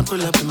 I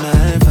pull up in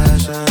my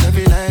fashion.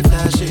 Every light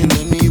flashing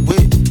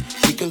anyway.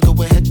 We can go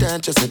ahead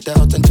and just head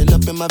out and chill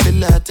up in my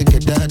villa to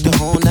get out the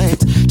whole night.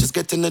 Just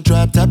get in the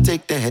drop top,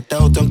 take the head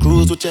out and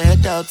cruise with your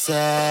head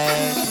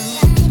outside.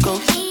 Go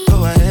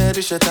ahead,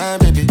 it's your time,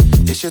 baby.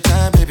 It's your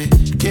time, baby.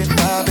 Get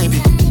my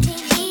baby.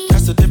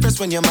 That's the difference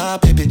when you're my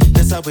baby.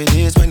 That's how it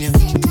is when you.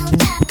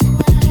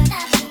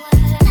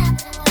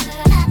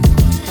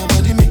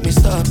 Nobody make me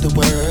stop the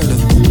world.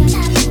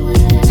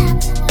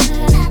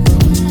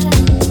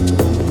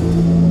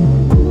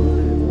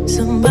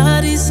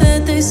 Somebody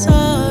said they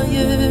saw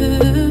you.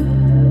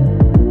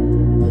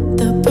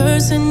 The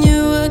person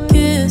you were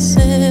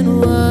kissing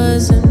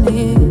wasn't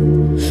me.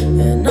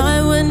 And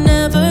I would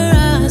never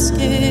ask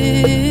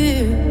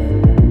you.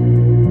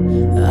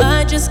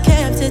 I just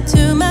kept it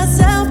to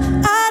myself.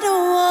 I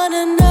don't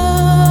wanna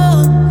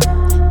know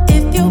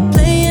if you're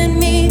playing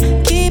me.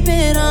 Keep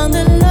it on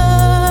the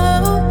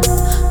low.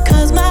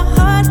 Cause my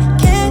heart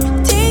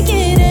can't take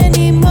it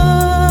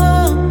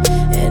anymore.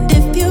 And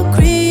if you're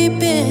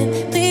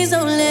creeping, please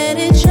don't let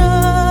it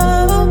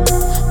show.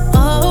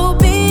 Oh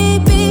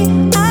baby,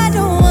 I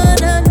don't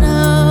wanna know.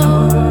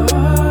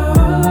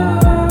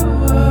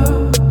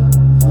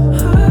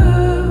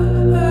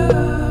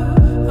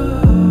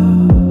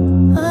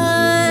 I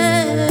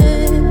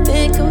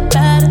think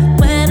about it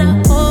when I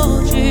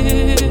hold you.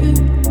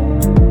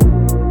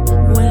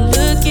 When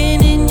looking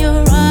in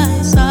your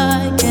eyes,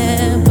 I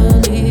can't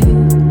believe.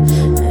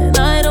 And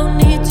I don't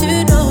need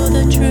to know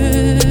the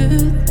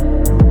truth.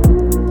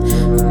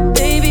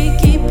 Baby,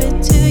 keep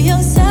it to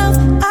yourself.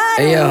 I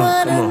Hey yo, don't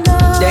wanna come on.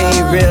 know. They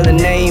ain't real and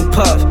they ain't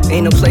puff.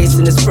 Ain't no place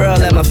in this world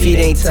that my feet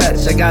ain't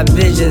touched. I got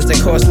visions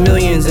that cost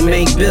millions and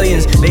make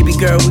billions. Baby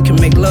girl, we can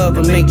make love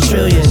and make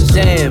trillions.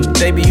 Damn,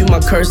 baby, you my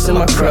curse and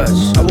my crush.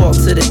 I walk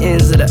to the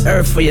ends of the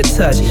earth for your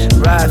touch.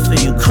 Ride for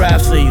you, cry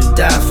for you,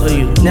 die for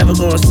you. Never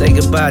gonna say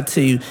goodbye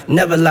to you,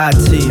 never lie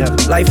to you.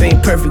 Life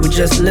ain't perfect, we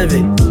just live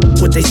it.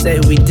 What they say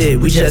we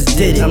did, we just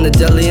did it. I'm the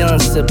Deleon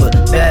sipper,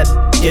 bad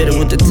getter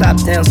with the top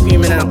down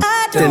screaming out.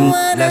 Then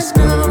let's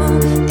go.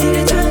 Did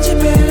it touch you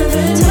better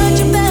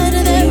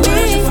than me?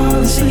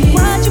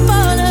 Why'd you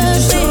fall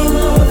asleep?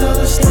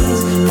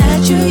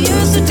 That you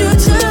used to do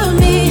to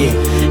me.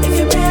 If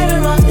you're better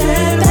off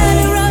that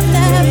way,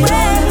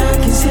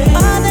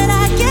 all that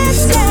I can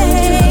say,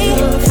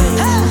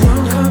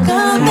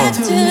 come back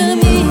to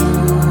me.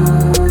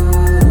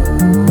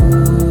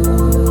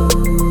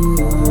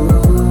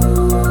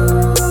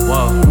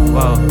 Whoa.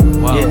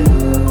 Yeah.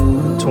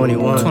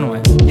 21.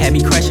 Had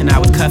me crushing, I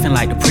was cuffing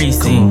like the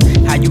precinct.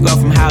 How you go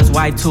from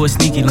housewife to a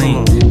sneaky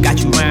link? Got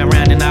you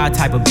round in all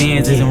type of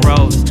Benzes and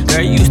Rolls.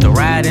 Girl, you used to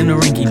ride in the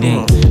rinky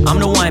dink. I'm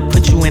the one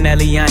put you in that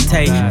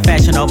Leontay.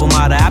 Fashion over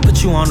model, I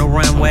put you on the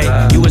runway.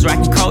 You was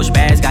rocking Coach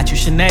bags, got you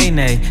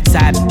Sinead.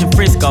 Side bitch in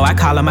Frisco, I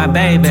call her my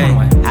baby.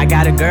 I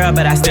got a girl,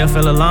 but I still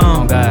feel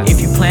alone. If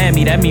you plan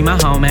me, that mean my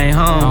home ain't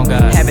home.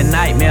 Having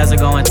nightmares are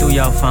going through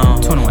your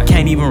phone.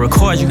 Can't even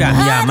record, you got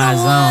me out my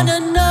zone. I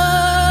don't wanna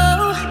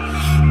know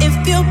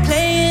if you're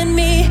playing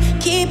me,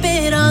 keep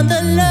it on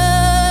the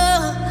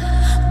low.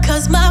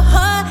 Cause my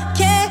heart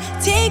can't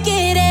take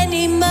it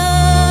anymore.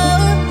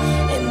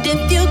 And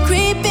if you're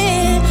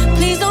creeping,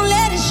 please don't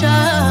let it show.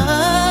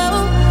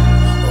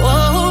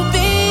 Oh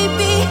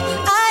baby,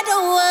 I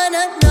don't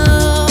wanna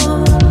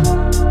know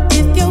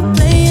if you're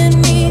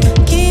playing me,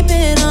 keep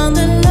it on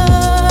the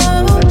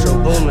low.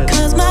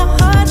 Cause my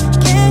heart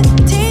can't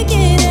take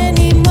it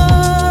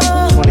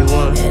anymore.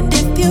 21. And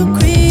if you're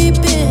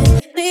creeping,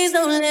 please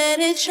don't let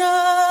it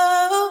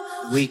show.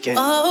 Weekend.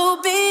 Oh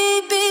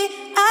baby,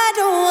 I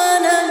don't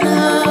wanna know.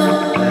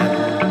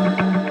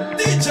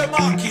 DJ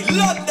Marky,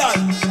 London.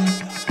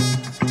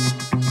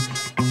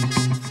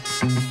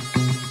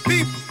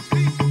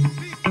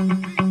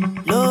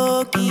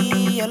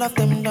 Low-key, all of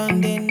them done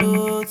they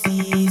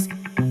notice.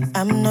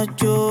 I'm not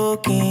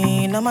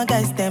joking, all my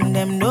guys, them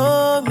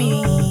know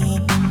me.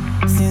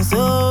 Since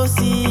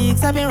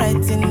 06, I've been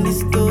writing this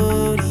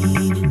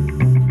story.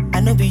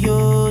 I know be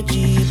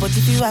OG, but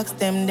if you ask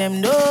them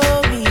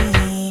know me.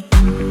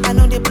 I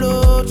know they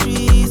blow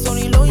trees,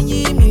 only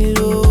lonely me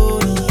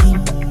lonely.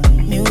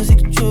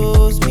 Music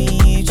chose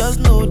me, just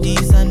know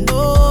this and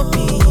know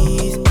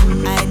peace.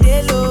 I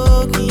dey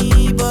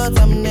low-key, but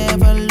I'm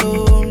never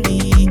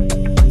lonely.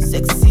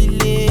 Sexy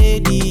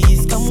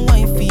ladies, come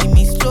wine for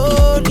me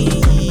slowly.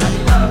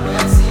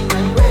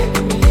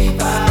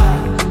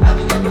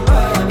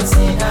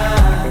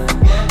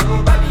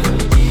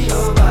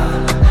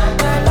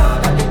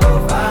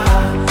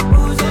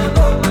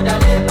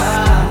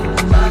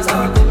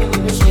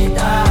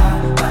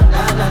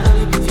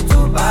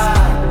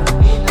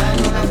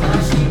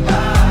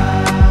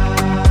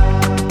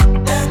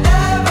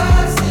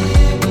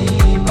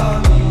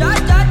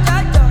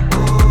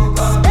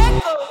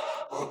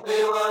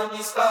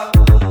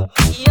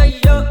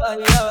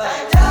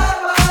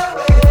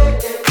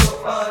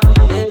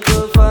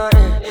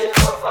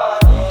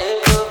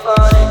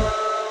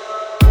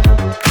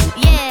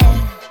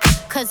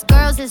 Cause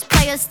girls is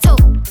players too.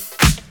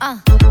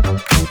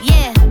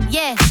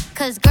 Yeah,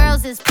 cause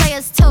girls is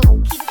players too.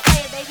 Keep it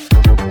playing, baby.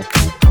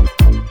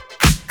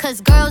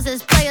 Cause girls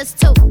is players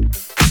too.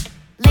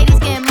 Ladies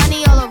getting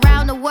money all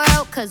around the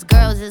world, cause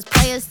girls is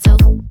players too.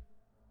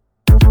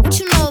 What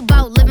you know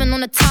about living on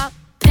the top?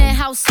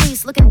 Penthouse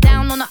suites, looking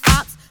down on the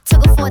ops.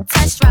 Took her for a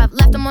test drive,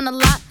 left them on the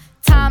lot.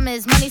 Time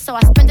is money, so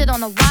I spend it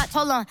on a watch.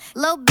 Hold on,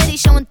 little bitty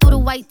showing through the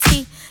white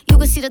tee. You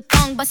can see the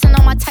thong busting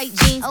on my tight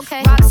jeans.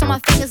 Okay, rocks on my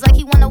fingers like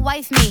he wanna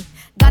wife me.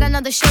 Got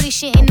another shorty,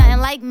 she ain't nothing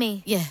like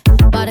me. Yeah,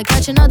 about to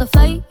catch another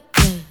fight.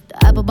 Yeah,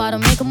 the apple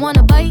bottom make him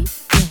wanna bite.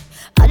 Yeah,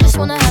 I just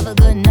wanna have a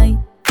good night.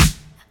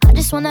 I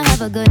just wanna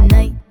have a good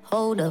night.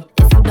 Hold up,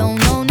 if you don't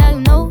know, now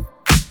you know.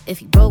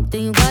 If you broke,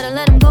 then you gotta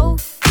let him go.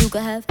 You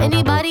could have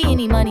anybody,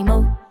 any money,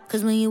 mo.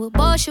 Cause when you a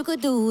boss, you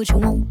could do what you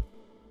want.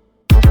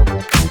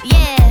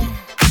 Yeah,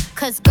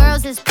 cause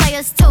girls is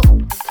players too.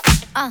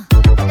 And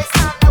it's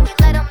time that we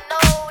let them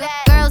know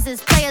that girls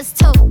is players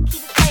too.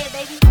 Keep it playing,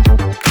 baby.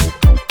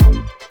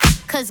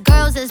 Cause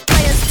girls is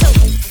players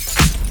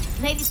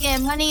too. Ladies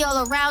getting money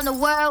all around the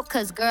world,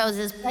 cause girls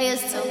is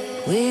players too.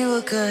 We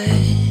were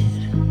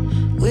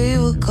good, we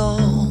were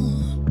gold.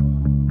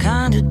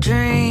 Kind of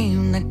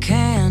dream that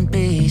can't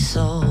be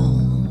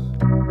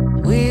sold.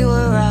 We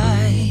were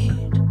right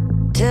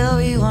till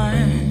we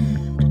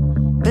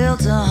weren't.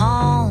 Built a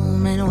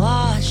home and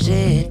watched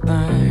it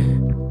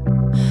burn.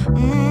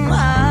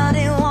 I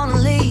didn't wanna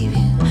leave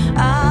you,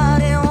 I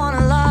didn't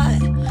wanna lie.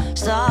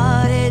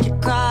 Started to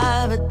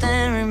cry, but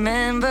then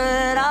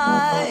remembered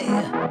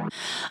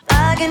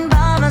I can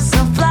buy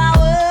myself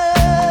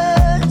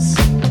flowers,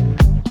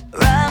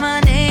 write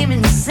my name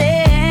in the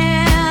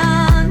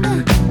sand,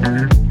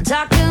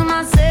 talk to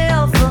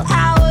myself for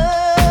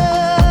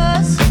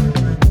hours,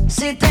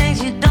 see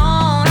things you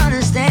don't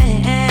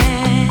understand.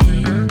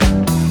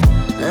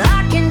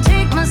 I can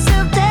take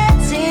myself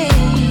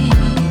dancing,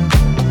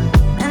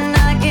 and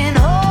I can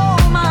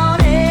hold my own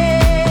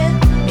head.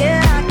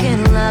 Yeah, I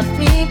can love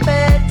me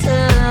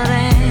better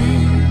than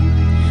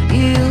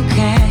you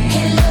can.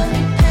 Can love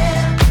me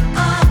better, I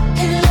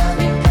can love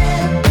me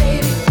better,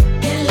 baby.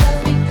 Can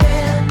love me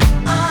better,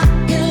 I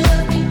can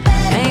love me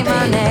better. Paint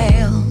my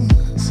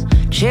nails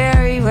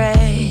cherry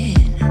red,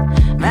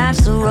 match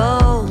the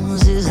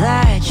roses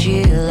that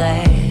you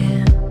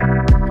laid.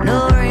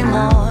 No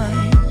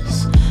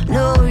remorse,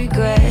 no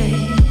regret.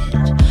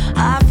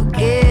 I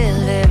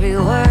forgive every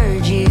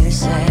word you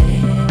say.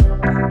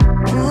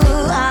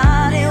 Ooh,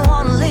 I didn't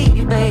wanna leave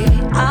you,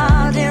 baby.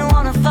 I didn't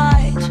wanna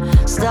fight.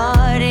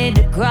 Started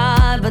to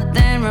cry, but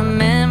then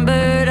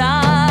remembered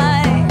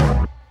I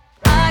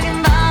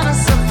can buy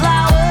myself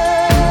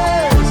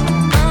flowers,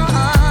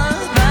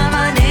 write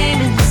my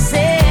name in the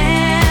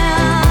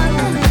sand,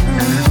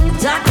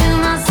 talk to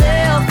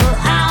myself for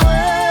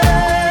hours.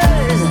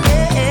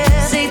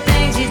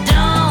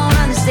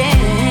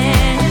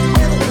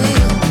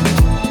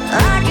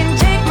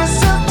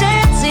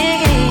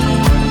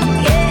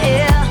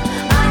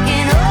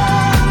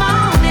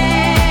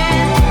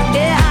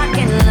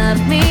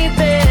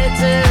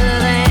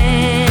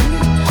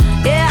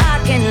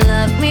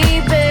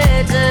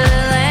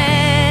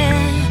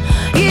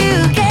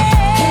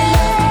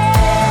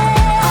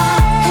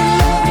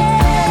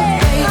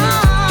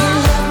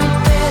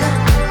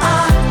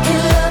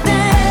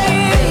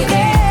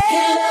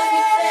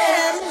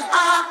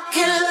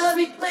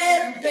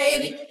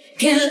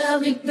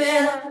 love me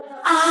better.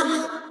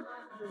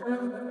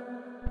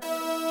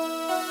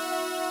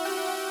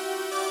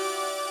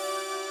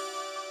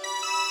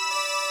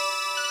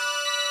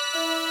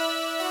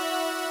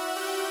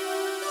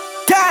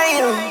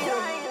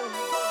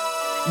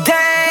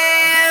 Damn.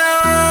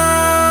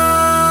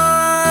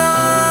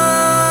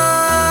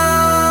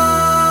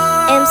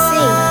 MC,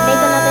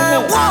 make another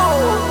hit.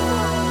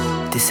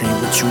 Whoa. This ain't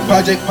what you want.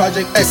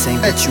 Project, This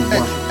ain't what you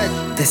want.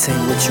 This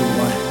ain't what you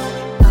want.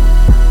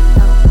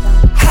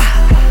 Ha!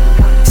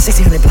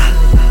 1600 block.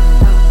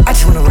 I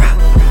just wanna rock.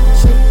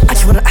 I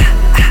just wanna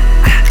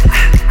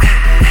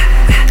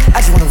I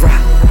just wanna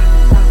rock.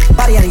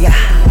 Body yada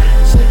yada.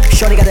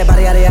 Shorty got that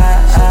body yada yada.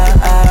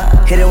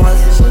 Hit it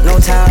once, no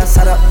time.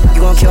 Side up,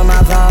 you gon' kill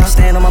my vibe.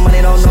 Stand on my money,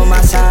 don't know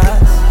my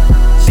size.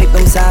 Pick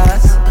them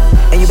sides,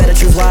 and you better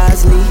choose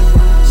wisely.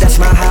 That's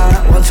my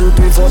high. 1, 2,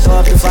 3, 4, throw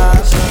up to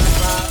 5.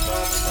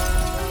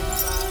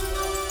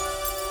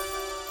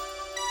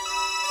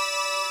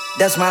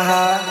 That's my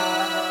high.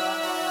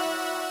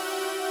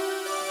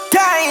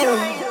 Damn.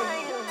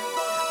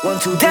 1,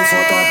 2, 3, 4,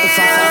 throw up to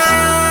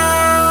 5.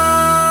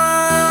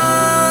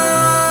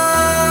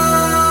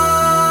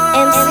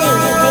 MC,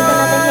 make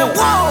another hit.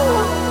 Whoa.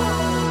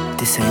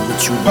 This ain't what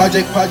you want.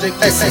 Project,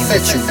 This ain't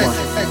what you want.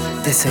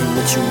 This ain't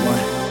what you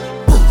want.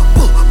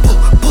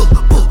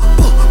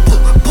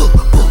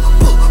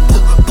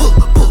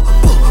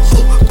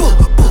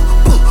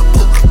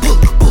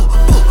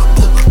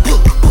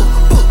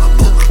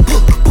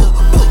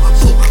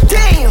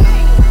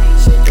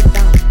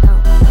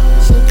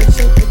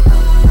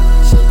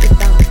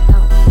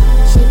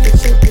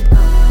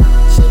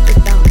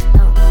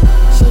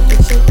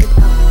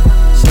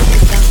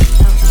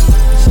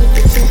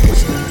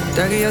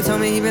 Told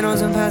me he been on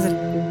some positive,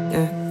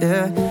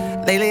 yeah.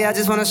 Lately I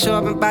just wanna show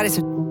up and body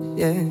some,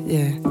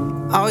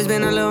 yeah. Always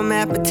been a little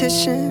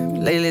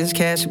mathematician. Lately this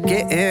cash I'm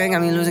getting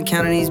got me losing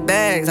count of these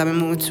bags. I've been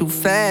moving too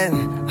fast.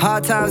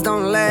 Hard times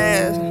don't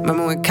last.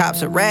 Remember when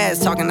cops are rats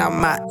talking out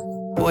my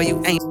boy, you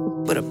ain't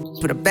with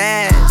a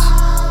badge.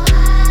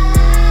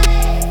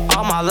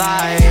 All my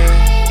life,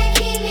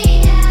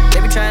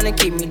 they be trying to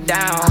keep me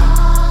down.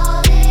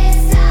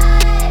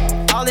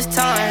 All this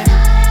time.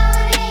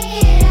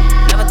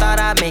 Thought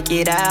I'd make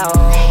it out.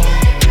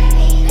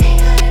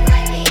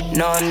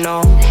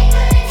 No.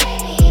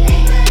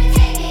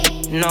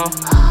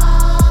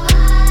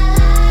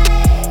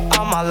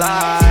 All my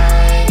life,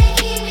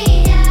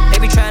 they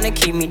be trying to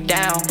keep me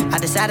down. I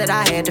decided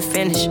I had to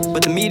finish,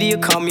 but the media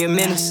called me a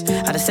menace.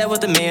 I just sat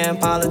with the million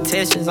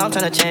politicians. I'm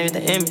trying to change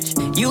the image.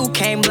 You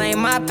can't blame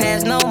my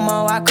past no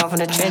more. I come from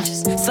the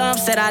trenches. Some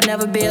said I'd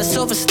never be a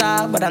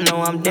superstar, but I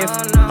know I'm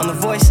different. I'm the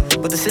voice,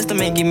 but the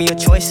system ain't give me a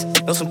choice.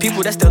 Know some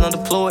people that still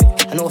unemployed.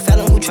 I know a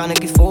felon who tryna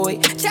get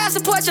forward. Child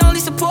support, your only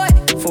support.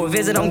 For a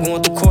visit, I'm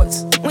going through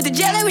courts. Went to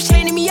jail, they was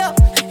chaining me up.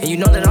 And you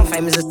know that I'm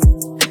famous as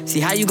see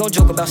how you gon'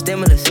 joke about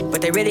stimulus,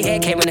 but they really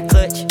had came in the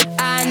clutch.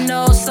 I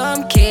know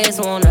some kids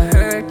wanna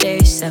hurt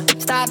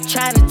themselves. Stop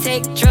trying to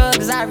take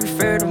drugs, I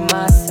refer to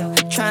myself.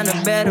 Trying to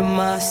better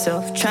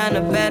myself, trying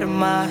to better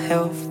my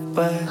health.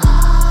 But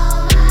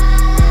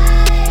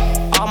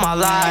all my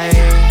life,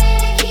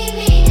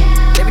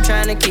 they be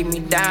trying to keep me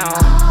down.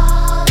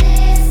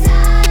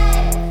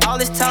 All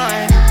this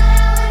time,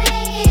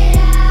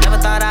 never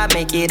thought I'd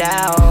make it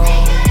out.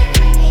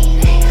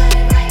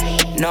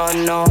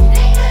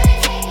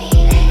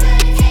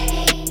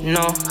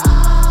 No.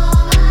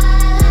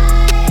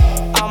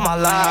 All my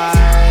life,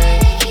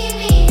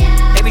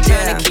 they be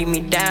trying to keep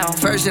me down.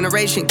 First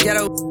generation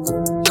ghetto,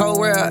 cold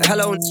world,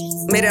 hello.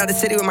 Made it out the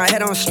city with my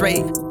head on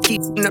straight.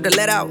 Keep up to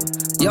let out.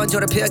 Young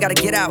Jordan Pill gotta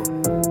get out.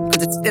 Cause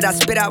the that I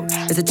spit out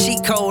is a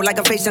cheat code, like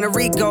I'm facing a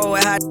Rico.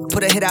 And I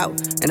put a hit out,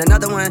 and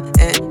another one,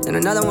 and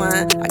another one.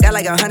 I got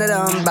like 100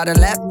 of them by the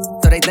lap.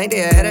 So they think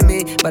they ahead of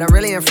me, but I'm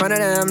really in front of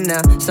them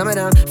now. Some of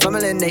them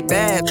fumbling they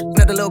bad.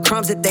 The little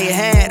crumbs that they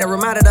had. A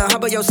reminder to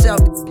humble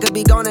yourself. Could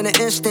be gone in an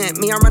instant.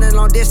 Me, I'm running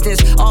long distance.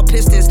 All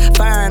pistons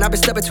firing. I've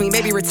been stuck between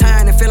maybe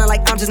retiring and feeling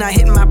like I'm just not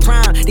hitting my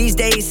prime. These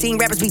days, seeing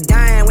rappers be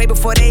dying way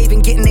before they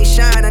even getting they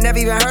shine. I never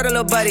even heard a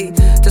little buddy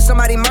till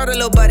somebody murder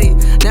little buddy.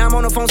 Now I'm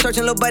on the phone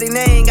searching little buddy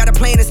name. Got to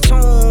playing his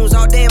tunes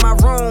all day in my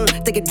room.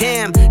 Thinking,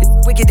 damn, it's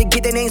wicked to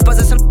get their names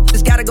buzzing. Some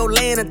just gotta go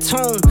lay in a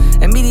tomb.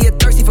 And media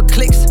thirsty for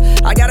clicks.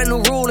 I got a new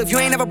rule. If you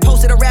ain't ever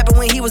posted a rapper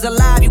when he was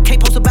alive, you can't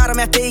post about him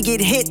after he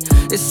get hit.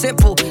 It's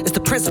simple. It's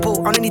the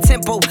principle. On any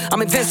tempo,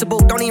 I'm invincible.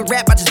 Don't even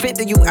rap, I just vent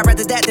to you. I'd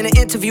rather that than an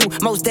interview.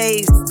 Most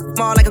days,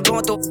 small like I'm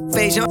going through a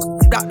phase. Young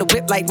out the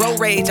whip like road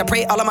rage. I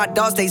pray all of my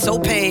dogs stay so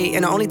paid.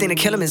 And the only thing to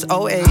kill them is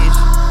old age.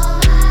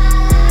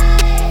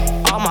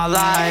 All my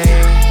life,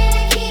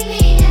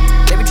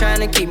 they be trying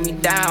to keep me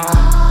down.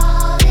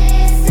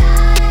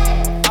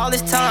 All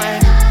this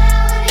time,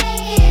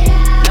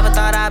 never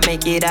thought I'd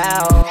make it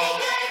out.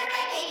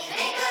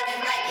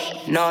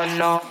 No.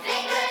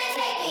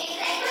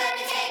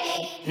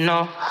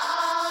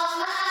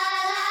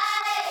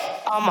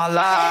 All my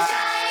life,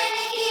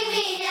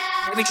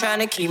 they be trying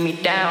to keep me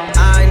down.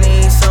 I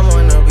need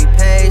someone to be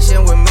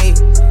patient with me.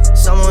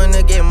 Someone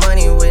to get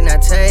money when I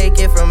take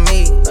it from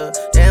me.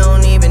 They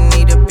don't even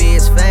need to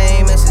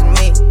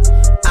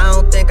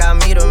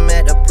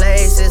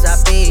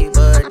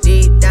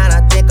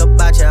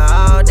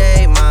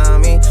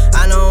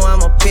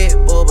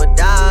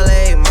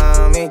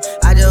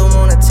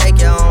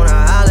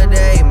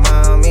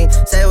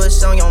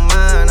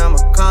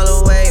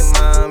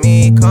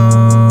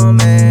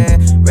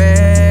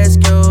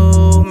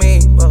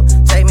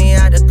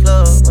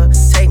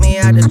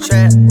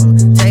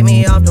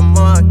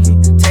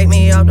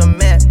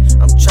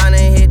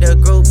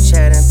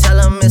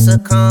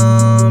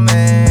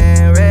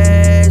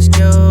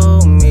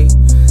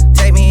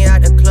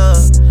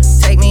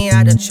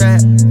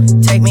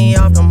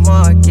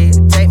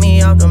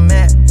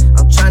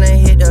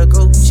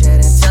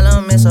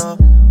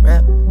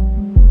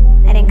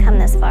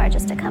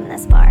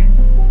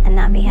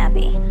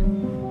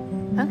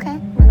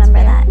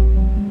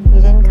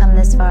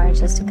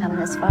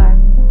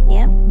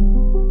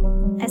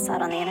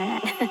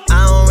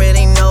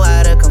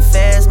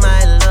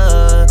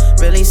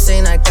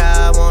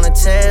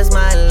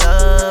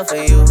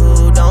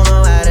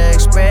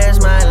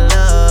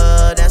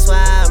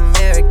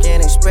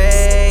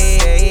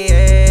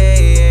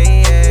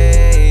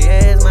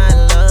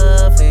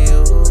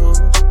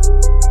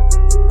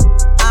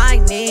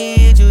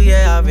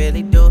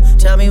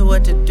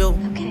what to do.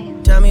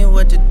 Tell me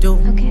what to do.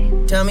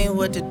 Tell me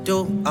what to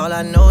do. All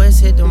I know is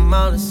hit the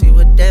mall to see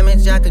what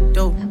damage I could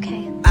do.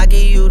 I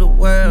give you the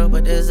world,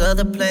 but there's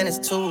other planets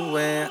too.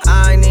 And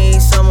I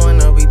need someone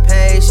to be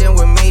patient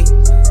with me.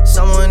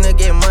 Someone to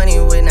get money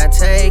with, not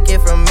take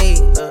it from me.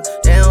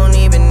 They don't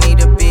even need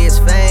to be as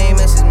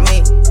famous as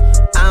me.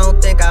 I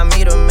don't think I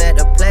meet them at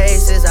the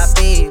places I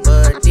be.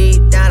 But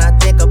deep down I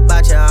think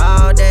about you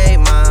all day,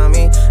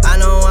 mommy. I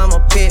know I'm a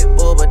pit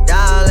bull, but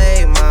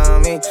darling,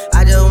 mommy,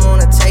 I just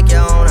wanna take you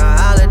on a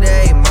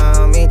holiday,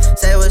 mommy.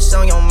 Say what's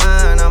on your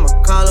mind, I'ma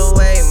call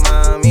away,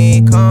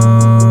 mommy.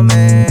 Come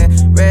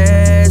and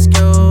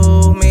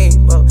rescue me.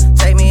 Whoa,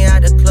 take me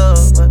out the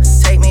club,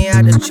 take me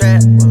out the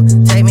trap.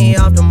 Whoa, take me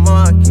off the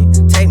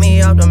market, take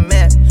me off the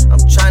map. I'm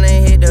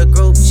tryna hit the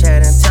group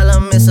chat and tell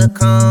them it's a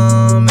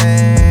come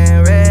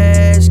and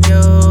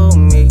rescue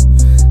me.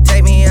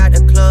 Take me out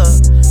the club,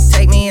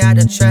 take me out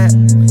the trap.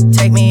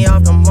 Take me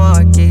off the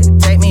market,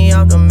 take me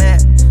off the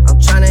map. I'm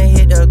tryna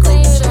hit the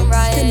group chat.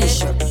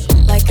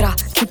 Like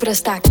keep it a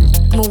stack.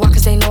 Move walk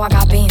cause they know I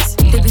got bands.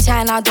 They be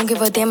chatting, I don't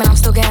give a damn, and I'm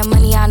still getting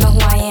money, I know who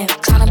I am.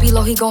 Tryna be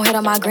low, he gon' hit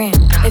on my gram.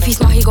 If he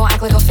smart, he gon'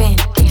 act like a fan.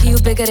 Think you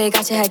bigger, they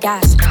got your head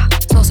gas.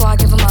 So I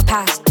give him a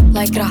pass.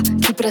 Like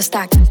keep it a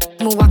stack.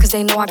 Move walk cause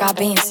they know I got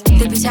bands.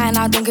 They be chatting,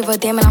 I don't give a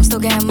damn, and I'm still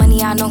getting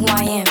money, I know who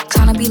I am.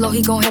 Tryna be low,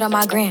 he gon' hit on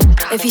my gram.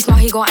 If he smart,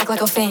 he gon' act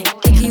like a fan.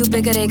 Think you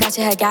bigger, they got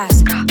your head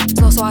gas.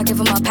 So I give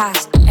him a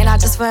pass. And I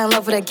just fell in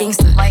love with a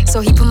gangster. So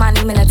he put my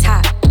name in a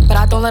tag. But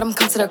I don't let him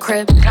come to the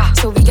crib,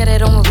 so we get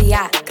it on where we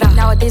at.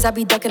 Nowadays I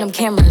be ducking them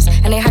cameras,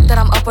 and they hype that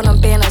I'm up on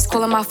them banners.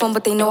 Calling my phone,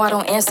 but they know I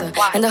don't answer.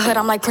 In the hood,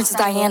 I'm like Princess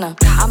Diana.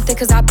 I'm thick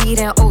cause I be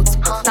eating oats.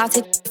 Not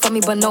take from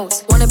me, but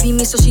notes. Wanna be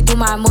me, so she do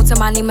my emotes and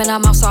my name in her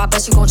mouth, so I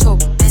bet she gon'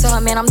 choke. Tell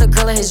her, man, I'm the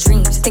girl of his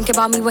dreams. Think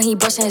about me when he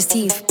brushing his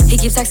teeth. He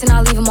keep texting,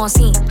 I leave him on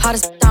scene.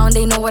 Hottest down,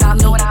 they know what I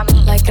mean.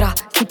 Like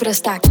keep it a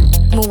stack.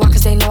 Move walk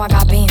cause they know I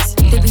got bands.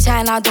 They be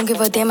chatting, I don't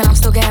give a damn, and I'm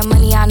still getting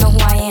money, I know who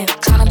I am.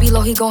 Tryna be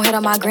low, he gon' hit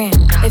on my gram.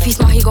 If he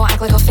smart, he gon'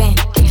 act like a fan.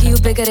 Think you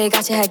bigger, they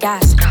got your head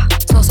gas.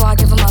 So I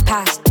give him a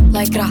pass.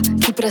 Like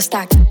keep it a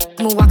stack.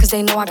 Move walk cause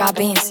they know I got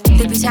bands.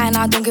 They be chatting,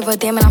 I don't give a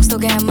damn, and I'm still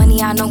getting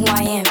money, I know who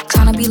I am.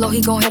 Tryna be low,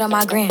 he gon' hit on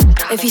my gram.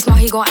 If he smart,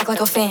 he gon' act like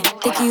a fan.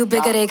 Think you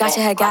bigger, they got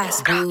your head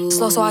gas.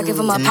 Slow, so I give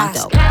him a pass.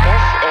 This is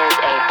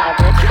a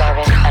public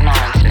service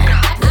announcement.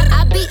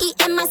 I be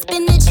eating my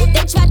spinach.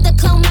 They tried to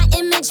clone my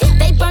image.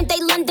 They burnt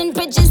they London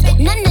bridges.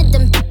 None of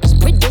them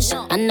British.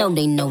 I know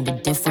they know the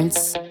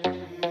difference.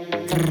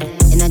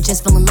 And I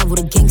just fell in love with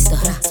a gangster,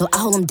 so I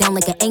hold him down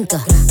like an anchor.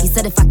 He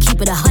said if I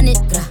keep it 100,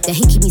 that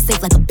he keep me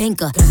safe like a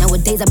banker.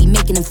 Nowadays I be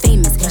making him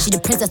famous. She the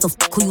princess, so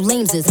who you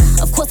lames is.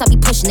 Of course I be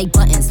pushing they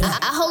buttons.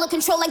 I hold her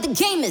control like the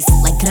gamers.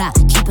 Like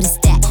keep it a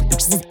stack.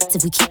 Bitches is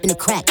if we keepin' it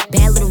crack.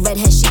 Bad little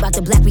redhead, she bout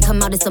to black. We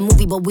come out, it's a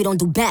movie, but we don't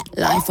do back.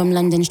 Live from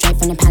London, straight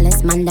from the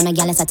palace. Man, them a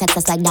gallus, I text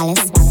us like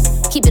Dallas.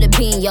 Keep it a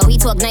bean, yo. He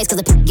talk nice cause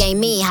the game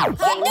me how.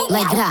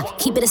 Like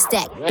keep it a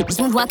stack. Bitches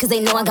move wild cause they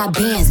know I got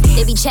bands.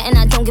 They be chatting,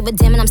 I don't give a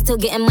damn, and I'm still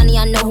getting money,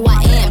 I know who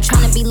I am.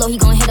 Tryna be low, he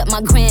gon' hit up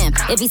my gram.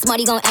 If he smart,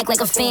 he gon' act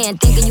like a fan.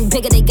 Thinking you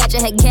bigger, they got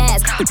your head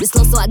gas. Bitches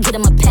slow, so I get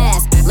him a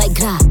pass. Like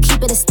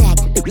keep it a stack.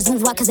 Bitches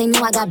move wild cause they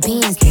know I got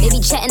bands. They be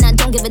chatting, I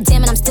don't give a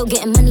damn, and I'm still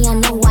getting money, I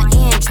know who I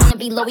am. Tryna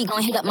be low, he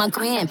gon' hit up my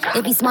gram.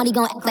 If he smart, he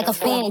gon' act like a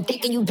fan.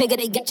 Thinking you bigger,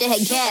 they got your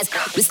head gas.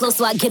 Bitches slow,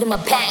 so I get him a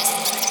pass.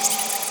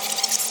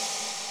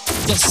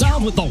 The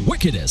sound with the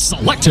wickedest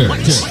selectors.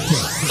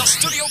 The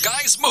Studio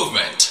Guys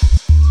Movement.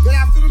 Good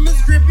afternoon,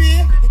 Miss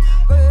Grippy.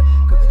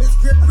 Miss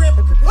Grip.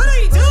 What are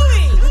you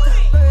doing?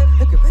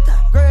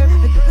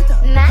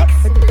 Max.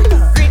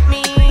 Grip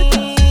me.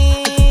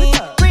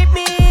 Grip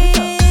me.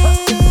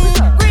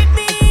 Grip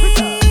me.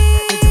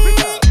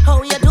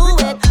 How you do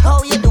it?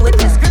 How you do it,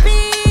 Miss Grippy?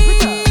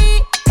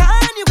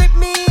 Can you grip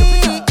me?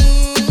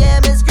 Yeah,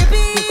 Miss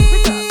Grippy.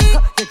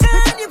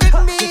 Can you grip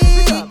me?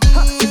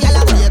 Girl,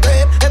 I want you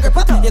grip, you grip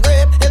up, you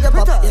grip, you grip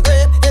up, you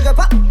grip, you grip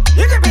up,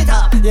 You grip it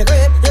up. you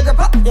grip, you grip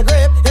up, you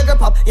grip, you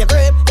grip up, you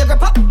grip, you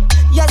grip up.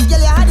 Yes, girl,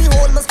 you had the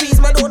hold, me squeeze,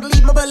 me don't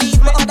leave, me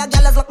believe, me other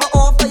girls lock me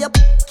off for you.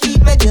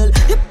 Keep me, girl.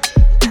 Yep.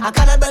 I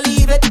cannot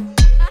believe it.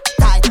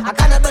 I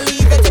cannot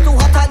believe it. You too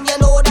hot and you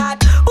know that.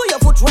 Put your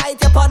foot right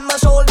upon my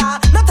shoulder.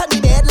 Not on the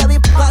bed, let me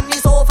put on the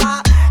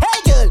sofa. Hey,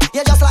 girl,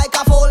 you're just like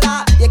a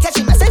folder. You catch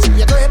the message?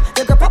 You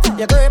grip up,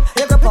 you grip,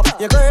 you grip up,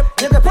 you grip,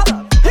 you grip up,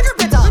 you grip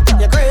it up. You grip up,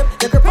 you grip,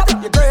 you grip up,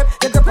 you grip,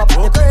 you grip up.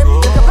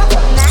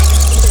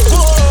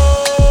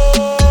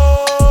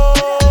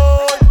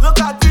 Look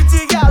at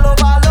pretty girl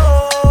overload.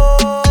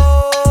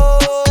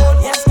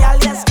 Yes, girl,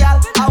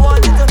 I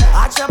want you to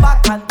arch your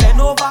back and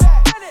bend over.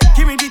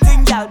 Give me the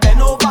thing, girl,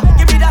 bend over.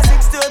 Give me that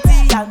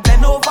 630 and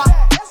bend over.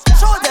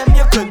 Show them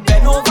you could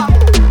bend over.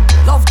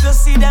 Love to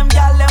see them,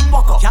 girl, them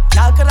walk up.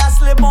 Girl could have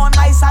slip on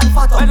nice and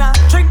fat up. When I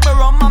drink me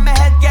rum and my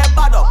head get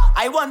bad up,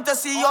 I want to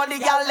see all the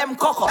girl them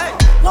cock up. Hey.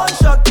 1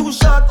 shot, 2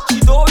 shot,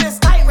 she's always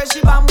tight when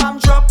she bam bam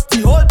drop.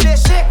 The whole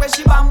place shake when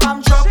she bam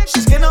bam drop.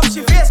 She skin up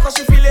she face cause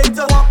she feel it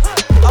to walk.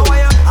 I want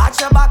you arch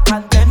your back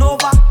and bend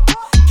over.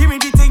 Give me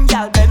the thing,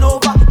 girl, bend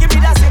over. Give me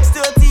that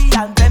 630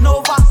 and bend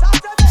over.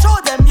 Show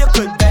them you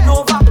could bend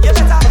over. You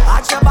better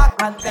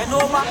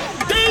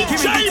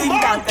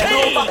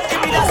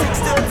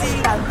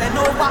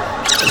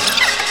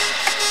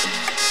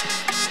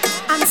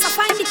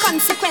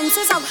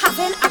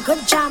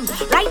good jam.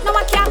 Right now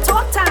I can't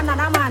talk to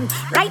another man.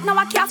 Right now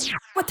I can't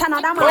with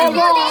another man.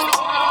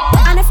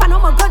 And if I know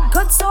my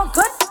good, so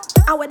good,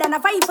 I would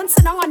never even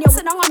sit down on your.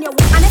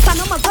 And if I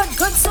know my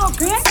good, so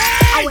great,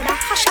 I would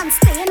hush and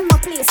stay in my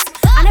place.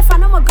 And if I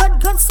know my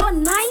good, so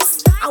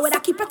nice, I would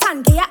keep it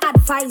and give you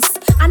advice.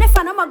 And if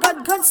I know my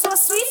good, so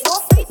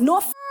sweet,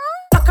 no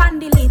fuck and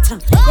delete.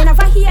 You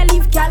never hear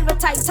leave girl with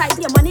tight.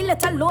 Your money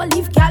little low,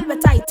 leave girl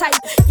with tight.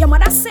 Your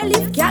mother say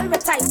leave girl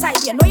with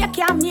tight. You know you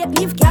can't make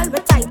leave girl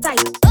with tight.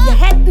 Your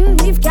head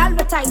leave girl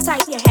with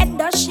tight. Your head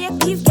does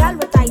shake, leave girl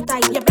with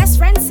tight. Your best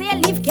friend say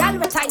leave girl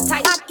with tight.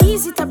 Not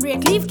easy to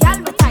break, leave girl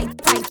with tight.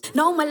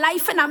 Now my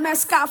life in a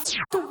mess, scarf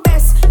to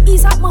best.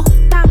 Ease up my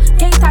hook now,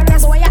 take a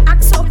rest. Why you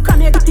act so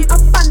connect?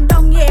 Up and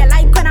down, yeah,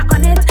 like when I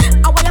on it.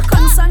 I want you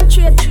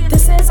concentrate.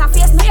 This is a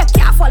face, no you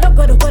can't follow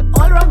good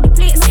all around the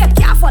place. No you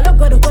can't follow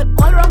good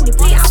all around the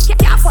place. You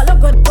can't follow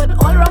good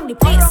all around the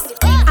place.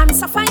 I'm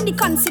suffering the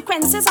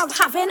consequences of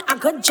having a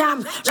good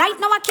jam. Right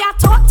now I can't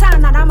talk to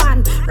another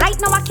man. Right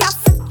now I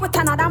can't with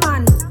another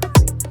man.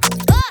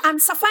 I'm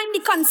suffering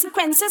the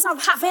consequences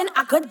of having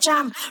a good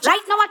jam.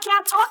 Right now I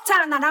can't talk to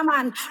another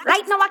man.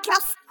 Right now I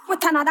can't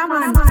with another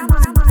man.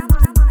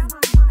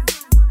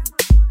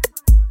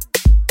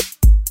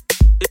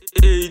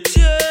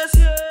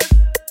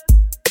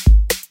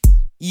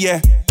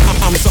 Yeah,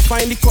 I'm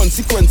suffering the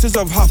consequences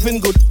of having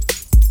good.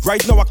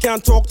 Right now I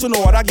can't talk to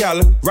no other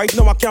gal. Right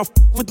now I can't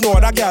with no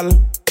other gal.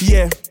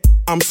 Yeah,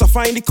 I'm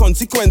suffering the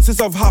consequences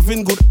of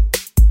having good.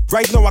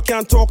 Right now I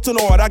can't talk to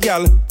no other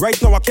gal.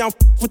 Right now I can't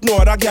with no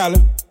other gal.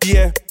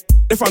 Yeah,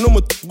 if I know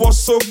my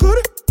was so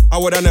good, I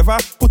woulda never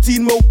put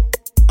in more.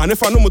 And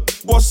if I know my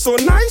was so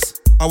nice,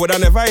 I woulda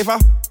never ever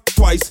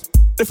twice.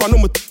 If I know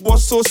my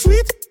was so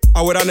sweet,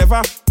 I woulda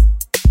never.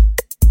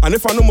 And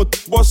if I know my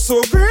was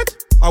so great,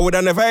 I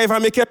woulda never ever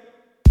make it.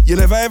 You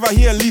never ever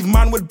hear leave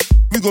man with.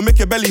 We go make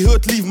your belly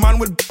hurt, leave man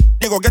with.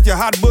 You go get your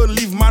heart burn,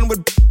 leave man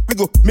with. We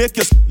go make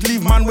you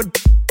leave man with.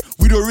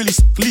 We don't really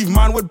leave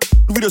man with.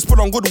 We just put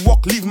on good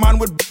walk, leave man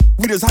with.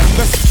 We just have the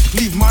best,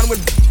 leave man with.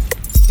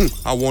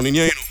 I want in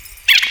here, you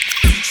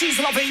know. She's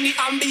loving the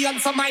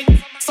ambience of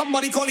mine.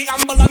 Somebody call the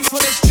ambulance for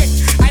this chick.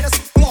 I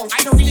just long,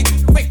 I don't really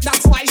quick,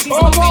 that's why she's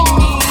loving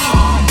me.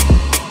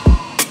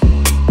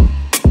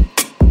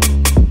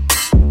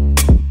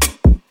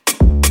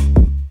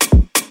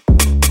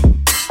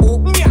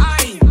 Open your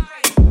eye,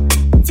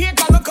 take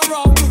a look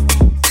around.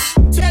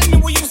 Tell me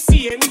what you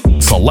seeing.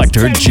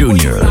 Selector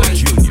Junior.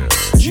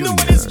 You know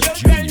what this girl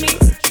tell me?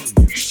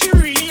 She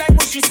really like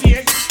what she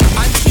said,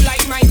 and she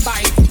like my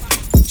vibe.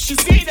 She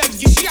say that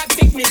she had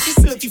take me, she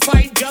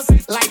certified just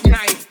like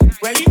knife.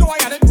 Well, you know I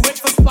had to do it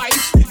for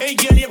spice. Hey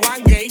girl, you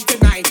want gay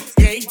tonight,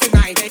 gay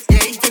tonight,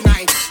 gay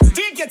tonight.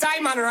 Take your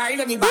time and ride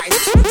on the bike.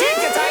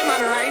 Take your time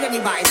and ride on the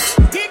bike.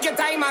 Take your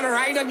time and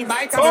ride on the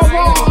bike and ride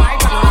on the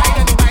bike and ride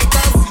on the bike.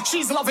 Cause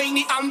she's loving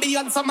the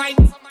ambience of mine.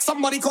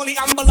 Somebody call the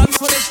ambulance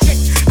for this chick.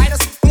 I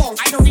just long,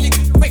 I don't really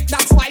quick,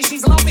 that's why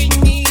she's loving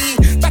me.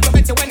 Better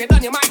bet you when you're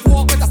done, you might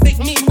walk with a stick.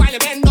 Meanwhile, you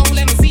bend down,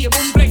 let me see you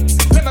boom break.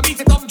 Let me beat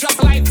it up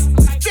just like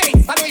Jay,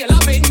 I know you're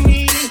loving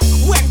me.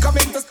 When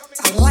coming to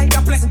I like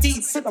that pleasant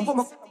teeth. Sit and put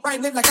my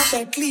right live like a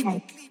bed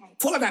clean.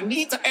 Full of that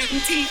need to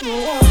empty.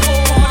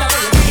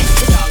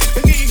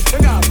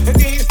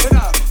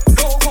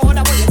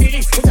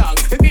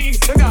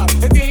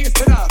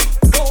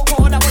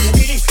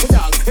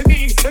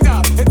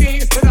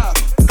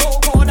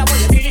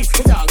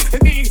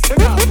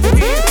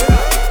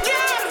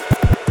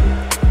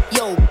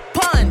 Yo,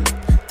 pun,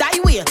 die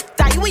way,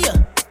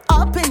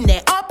 up in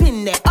there,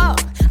 up.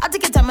 I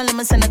take it time and let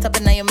me send it up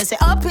and now you say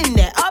up in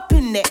there, up.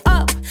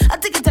 I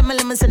take it time and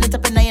let me send it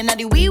up and now you know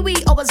the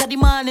wee hours of the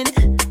morning.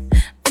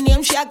 My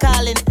name she a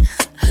calling,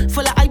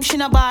 full of hype she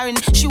not barring.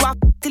 She walk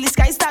till the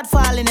sky start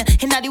falling.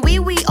 In the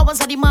wee hours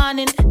of the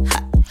morning.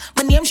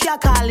 My name she a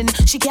calling,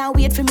 she can't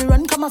wait for me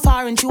run come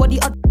afar and she want the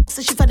hot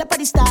so she fed up at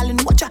the stalling.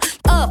 Watch her,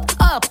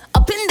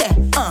 up in there.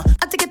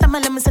 I take it time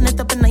and let me send it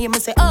up and now you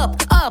say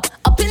up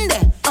in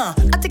there.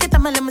 I take it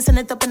time and let me send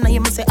it up and now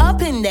you say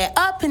up in there,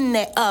 up in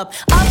there.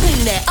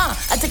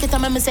 I take it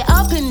time and me say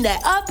up in there,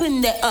 up.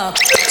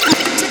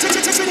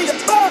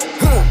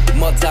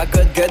 Mother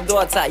good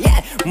daughter,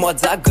 yeah.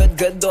 Mother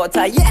good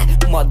daughter, yeah.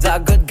 Mother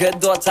good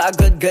daughter,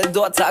 good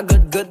daughter,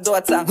 good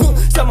daughter.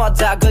 So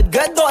mother good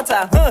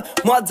daughter,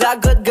 mother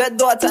good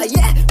daughter,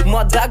 yeah.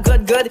 Mother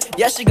good,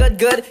 yeah she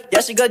good,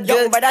 yeah she good.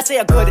 But I say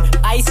a good,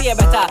 I say a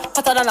better,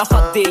 hotter than a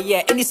hot day,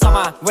 yeah. In the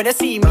summer, when they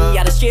see me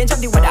at the change of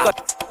the weather,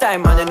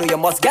 time man, I know you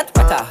must get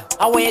better.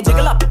 I want you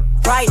jiggle up,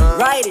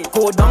 ride it,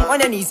 go down on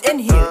your knees,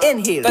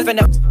 inhale. Cause when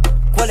the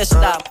call it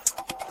stop,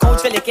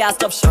 couch feel you can't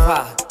stop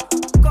shiver.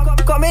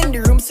 Come in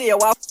the room, say you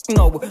walk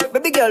no.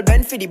 Baby girl,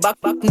 bend for the back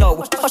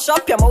no. Hush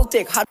up your mouth,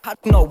 take hot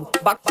no.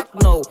 Back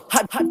no,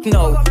 hot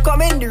no.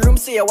 Come in the room,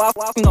 say you walk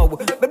no.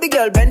 Baby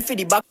girl, bend for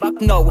the back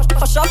no.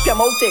 Hush up your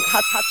mouth, take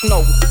hot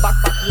no. Back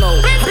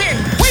no. Pimpin',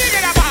 where you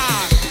get a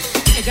bar?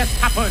 It just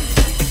happened.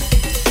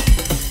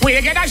 Where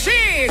you get a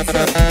sheet?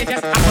 It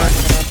just happened.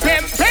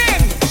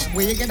 Pimpin',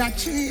 where you get a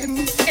chain?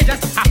 It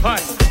just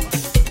happened.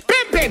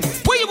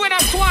 Pimpin', where you gonna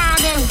swan?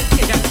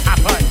 It just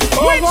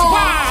Which one?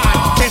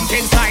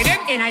 Pimpin'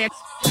 sliding in a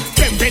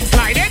pimpin'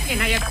 sliding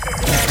in a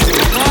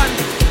one.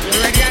 You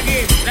ready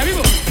again? Let me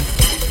go.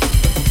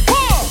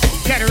 Four.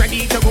 Get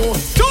ready to go.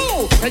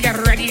 Two. Get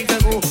ready to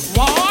go.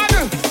 One,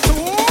 two,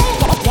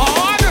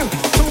 one,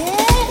 two,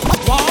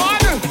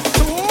 one,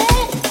 two,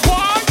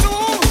 one,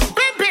 two.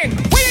 Pimpin',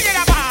 we get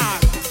a bar.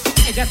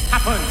 It just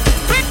happened.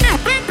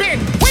 Pimpin',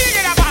 we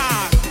get a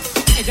bar.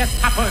 It just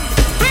happened.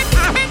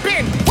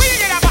 Pimpin', we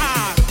get a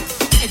bar.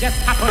 It just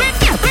happened.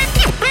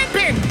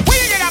 Pimpin', we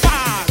get a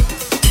bar.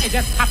 It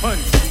just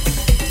happened.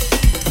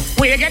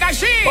 We get a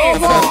sheen. It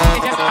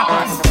just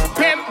happened.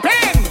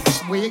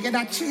 Pimpin', we get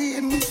a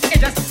chain. It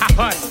just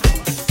happened.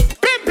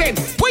 Pimpin',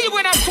 we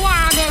win a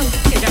swan.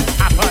 It just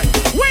happened.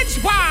 Which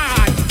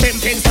one?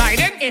 Pimpin'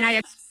 sliding in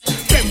a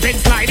pimpin'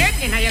 sliding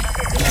in a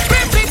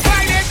pimpin'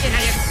 sliding in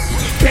a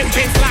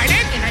pimpin'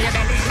 sliding in a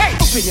belly. Hey,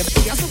 open your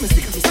belly, I saw me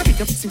stick and snap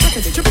it up. See what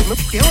they tripping, me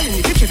all in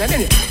the kitchen and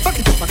then buck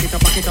it up, buck it up,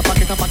 buck it up, buck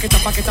it up, buck it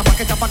up, buck it up, buck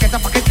it up, buck it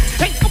up, buck it.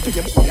 Hey, open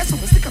your belly, I saw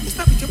me stick and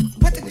snap it up.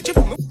 What in the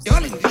tripping, me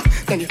all in the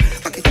then you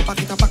buck it up, buck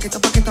it up, buck it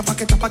up, buck it up,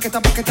 buck it up, buck it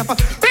up, buck it up.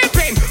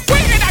 Pimpin', we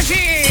get a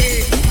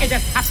shit. It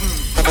just happened.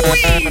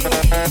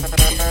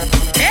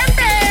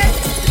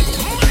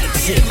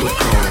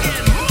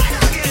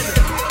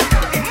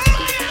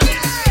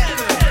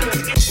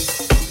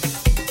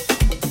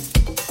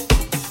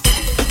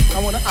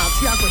 I want to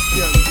ask you a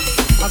question.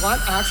 I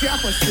want to ask you a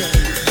question.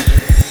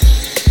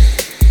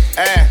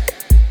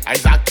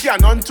 Isaac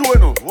Cannon too, you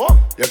know. What?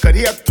 You could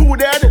hear 2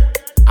 dead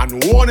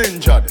and 1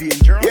 injured.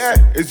 Dangerous. Yeah,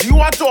 is you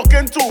are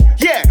talking to?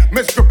 Yeah,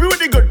 Mr. B with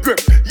the good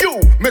grip. You,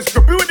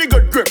 Mr. B with the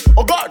good grip.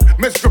 Oh God,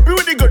 Mr. B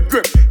with the good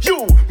grip.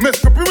 You,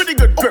 Mr. B with the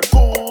good grip.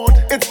 Oh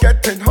God, it's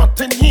getting hot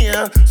in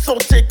here, so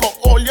take off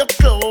all your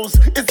clothes.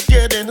 It's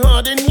getting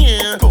hot in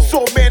here,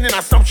 so bend in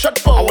a snapshot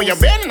pose. Oh, you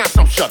bend in a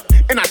snapshot,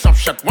 in a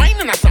snapshot, wine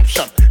in a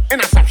snapshot, in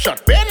a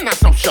snapshot, bend in a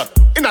snapshot,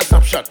 in a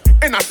snapshot,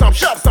 in a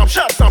snapshot,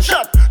 snapshot,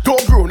 snapshot.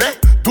 Don't groan, eh?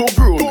 Don't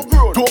groan,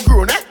 don't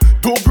groan, eh?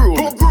 Don't groan,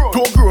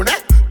 don't groan, eh?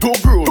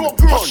 Don't groan.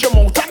 Hush your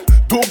mouth and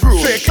don't groan.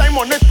 So you climb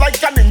on it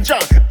like a ninja,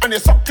 and you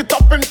suck it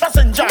up in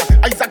passenger.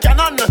 Isaac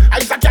Cannon,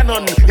 Isaac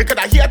Cannon. You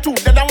coulda hear 2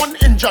 dead and 1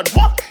 injured.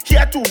 What?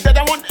 Hear 2 dead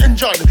and 1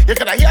 injured. You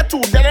coulda hear 2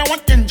 dead and 1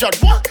 injured.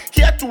 What?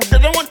 Hear 2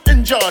 dead and 1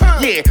 injured.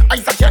 Yeah,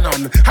 Isaac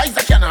Cannon,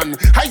 Isaac Cannon,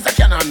 Isaac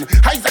Cannon,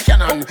 Isaac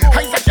Cannon,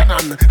 Isaac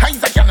Cannon,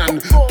 Isaac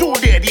Cannon. 2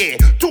 dead, yeah.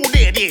 2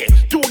 dead, yeah.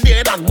 2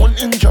 dead and 1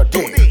 injured.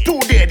 Yeah. 2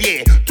 dead,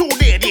 yeah. 2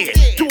 dead, yeah.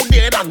 2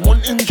 dead and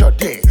 1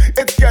 injured. Yeah.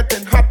 It's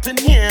getting hot in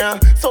here,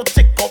 so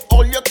take off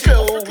all your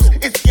clothes.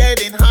 It's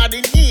getting hot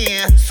in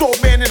here, so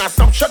bend in a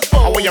snapshot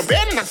pose. Oh, you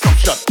bend in a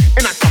snapshot,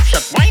 in a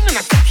snapshot, wine in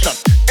a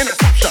snapshot, in a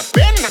snapshot,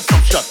 bend in a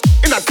snapshot,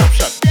 in a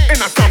snapshot,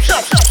 in a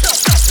snapshot.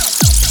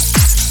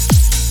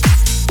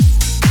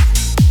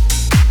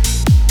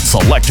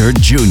 Selector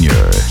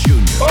Junior.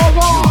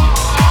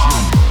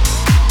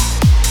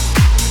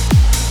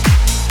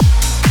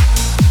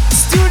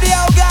 Studio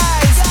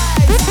guys.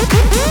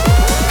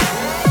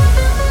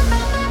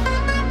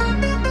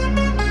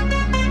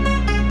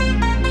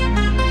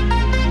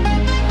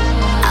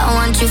 I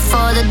want you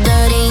for the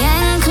dirty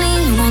and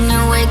clean. When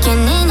you're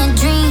waking in your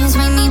dreams,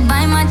 make me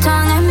bite my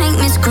tongue and make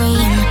me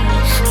scream.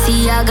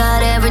 See, I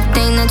got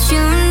everything that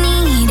you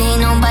need.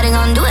 Ain't nobody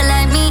gonna do it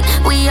like me.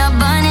 We are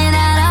burning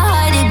at a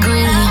high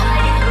degree.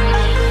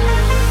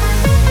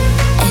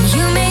 And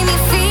you make me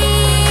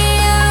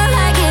feel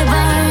like it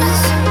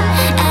burns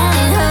and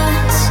it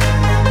hurts.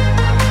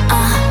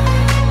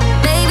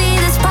 Baby,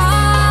 this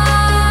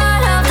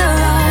part of the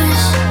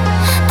rush.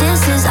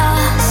 This is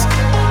us.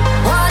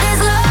 What is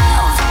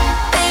love?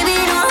 Baby,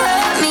 don't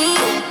hurt me.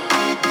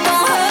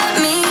 Don't hurt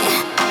me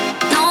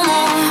no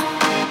more.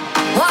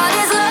 What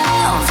is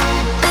love?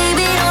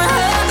 Baby, don't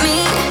hurt me.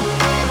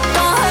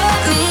 Don't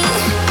hurt me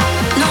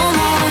no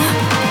more.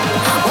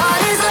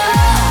 What is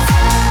love?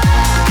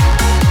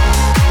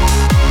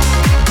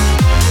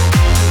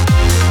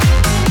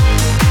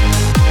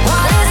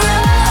 What is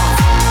love?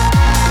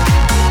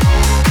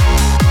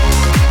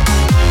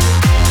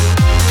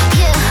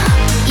 Yeah.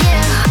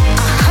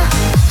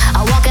 I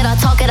walk it, I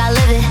talk it, I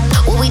live it.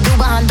 What we do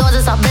behind doors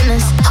is our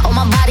business. On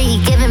my body, he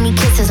giving me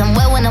kisses. I'm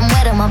wet when I'm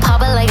wet, I'm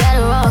popping like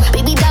Adderall.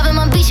 Baby, dive in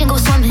my beach and go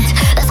swimming.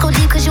 Let's go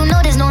deep, cause you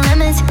know there's no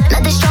limits.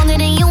 Nothing stronger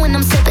than you when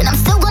I'm sipping. I'm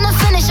still gonna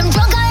finish, I'm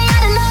drunk, I ain't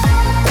had enough.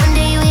 One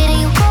day you hit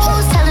and you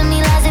close, telling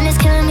me lies and it's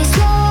killing me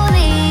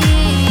slowly.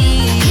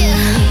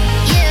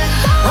 Yeah.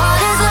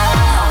 What is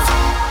love?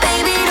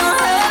 Baby, don't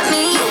hurt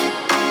me.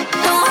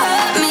 Don't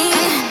hurt me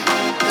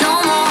no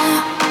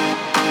more.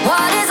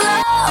 What is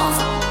love?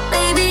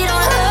 Baby,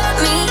 don't hurt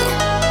me.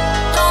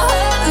 Don't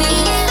hurt me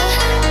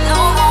no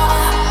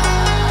more.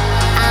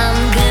 I'm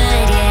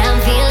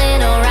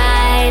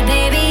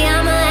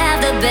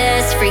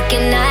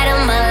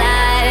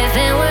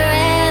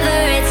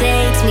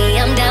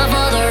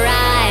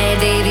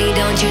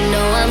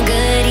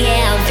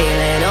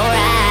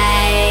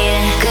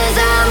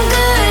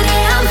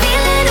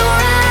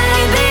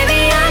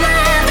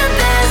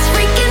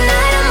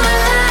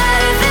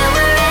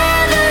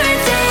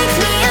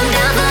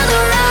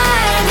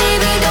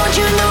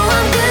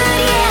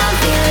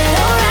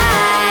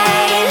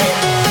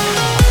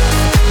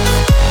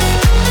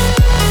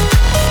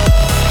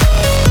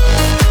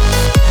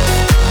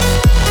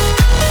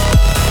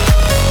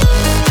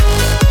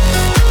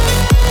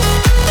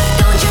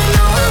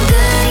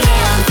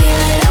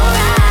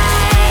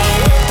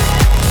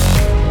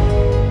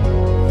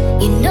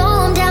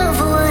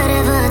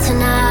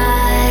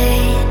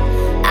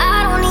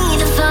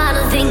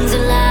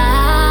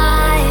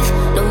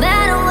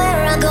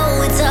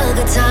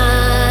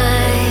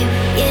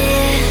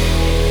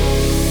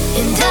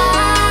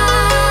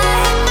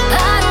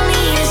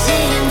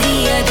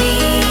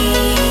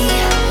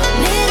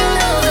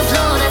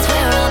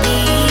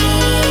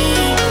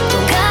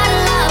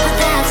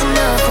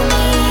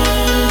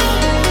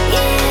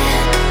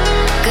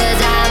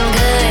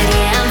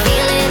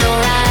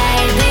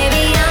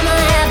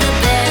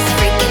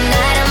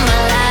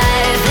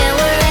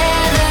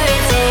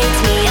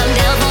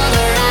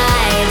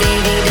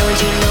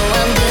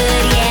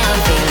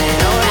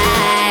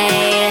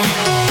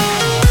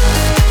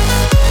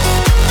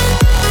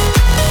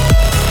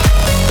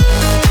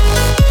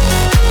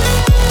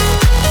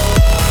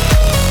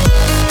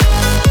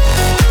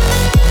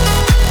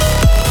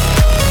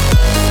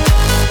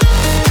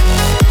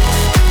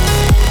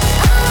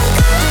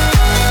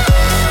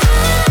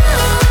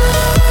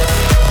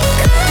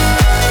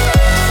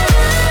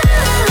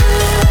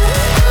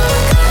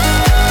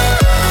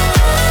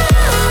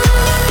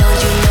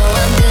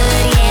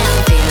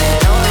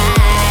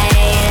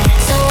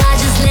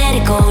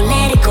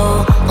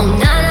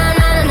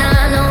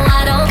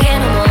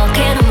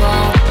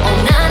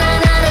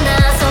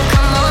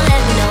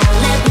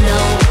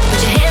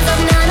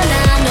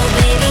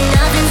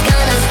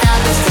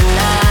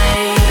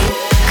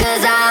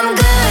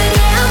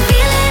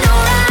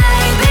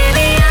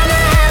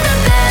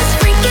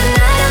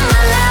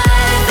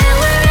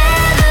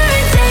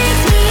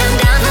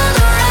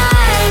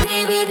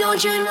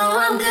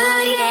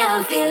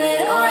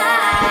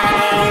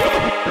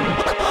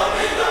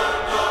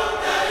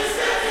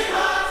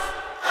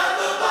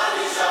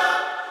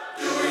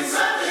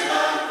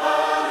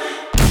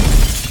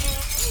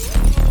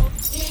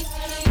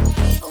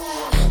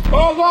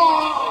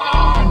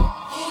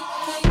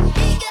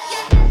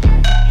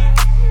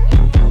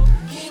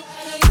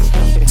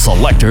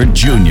Selector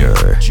Junior.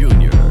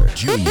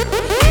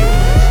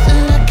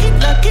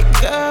 Lucky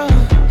girl.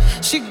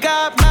 She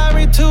got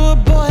married to a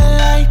boy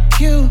like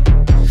you.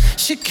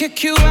 She'd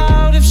kick you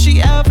out if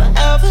she ever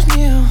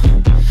knew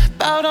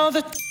about all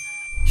the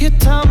you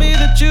tell me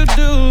that you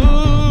do.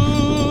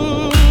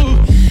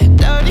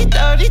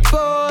 Dirty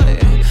boy.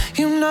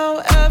 You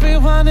know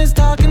everyone is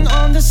talking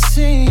on the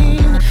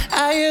scene.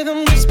 I hear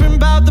them whispering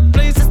about the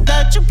places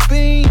that you've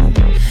been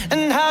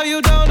and how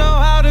you don't know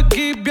how to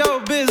keep your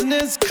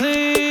business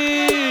clean.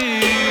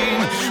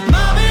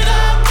 Mommy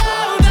don't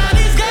know that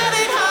he's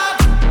getting hot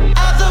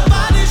at the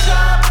body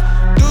shop,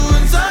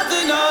 doing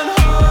something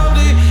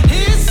unholy.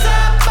 He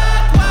sat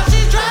back while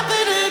she's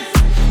dropping it.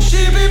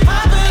 She be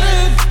popping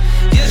it,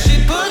 yeah, she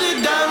put it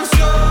down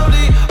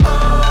slowly.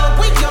 Oh,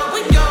 we go.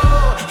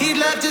 He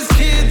left his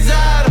kids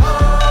at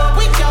home.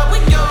 We go,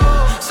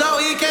 so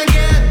he can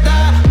get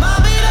that.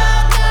 Mommy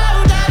don't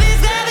know that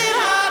he's getting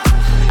hot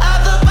at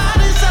the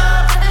body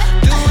shop,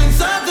 doing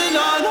something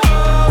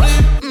unholy.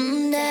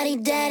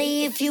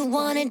 Daddy, if you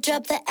wanna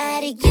drop the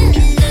attic, give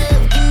me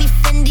love, give me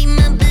Fendi,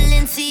 my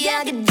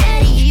Balenciaga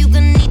daddy. You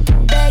gon' need to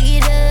bag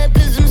it up,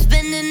 'cause I'm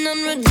spending on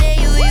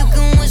Rodeo. You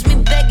can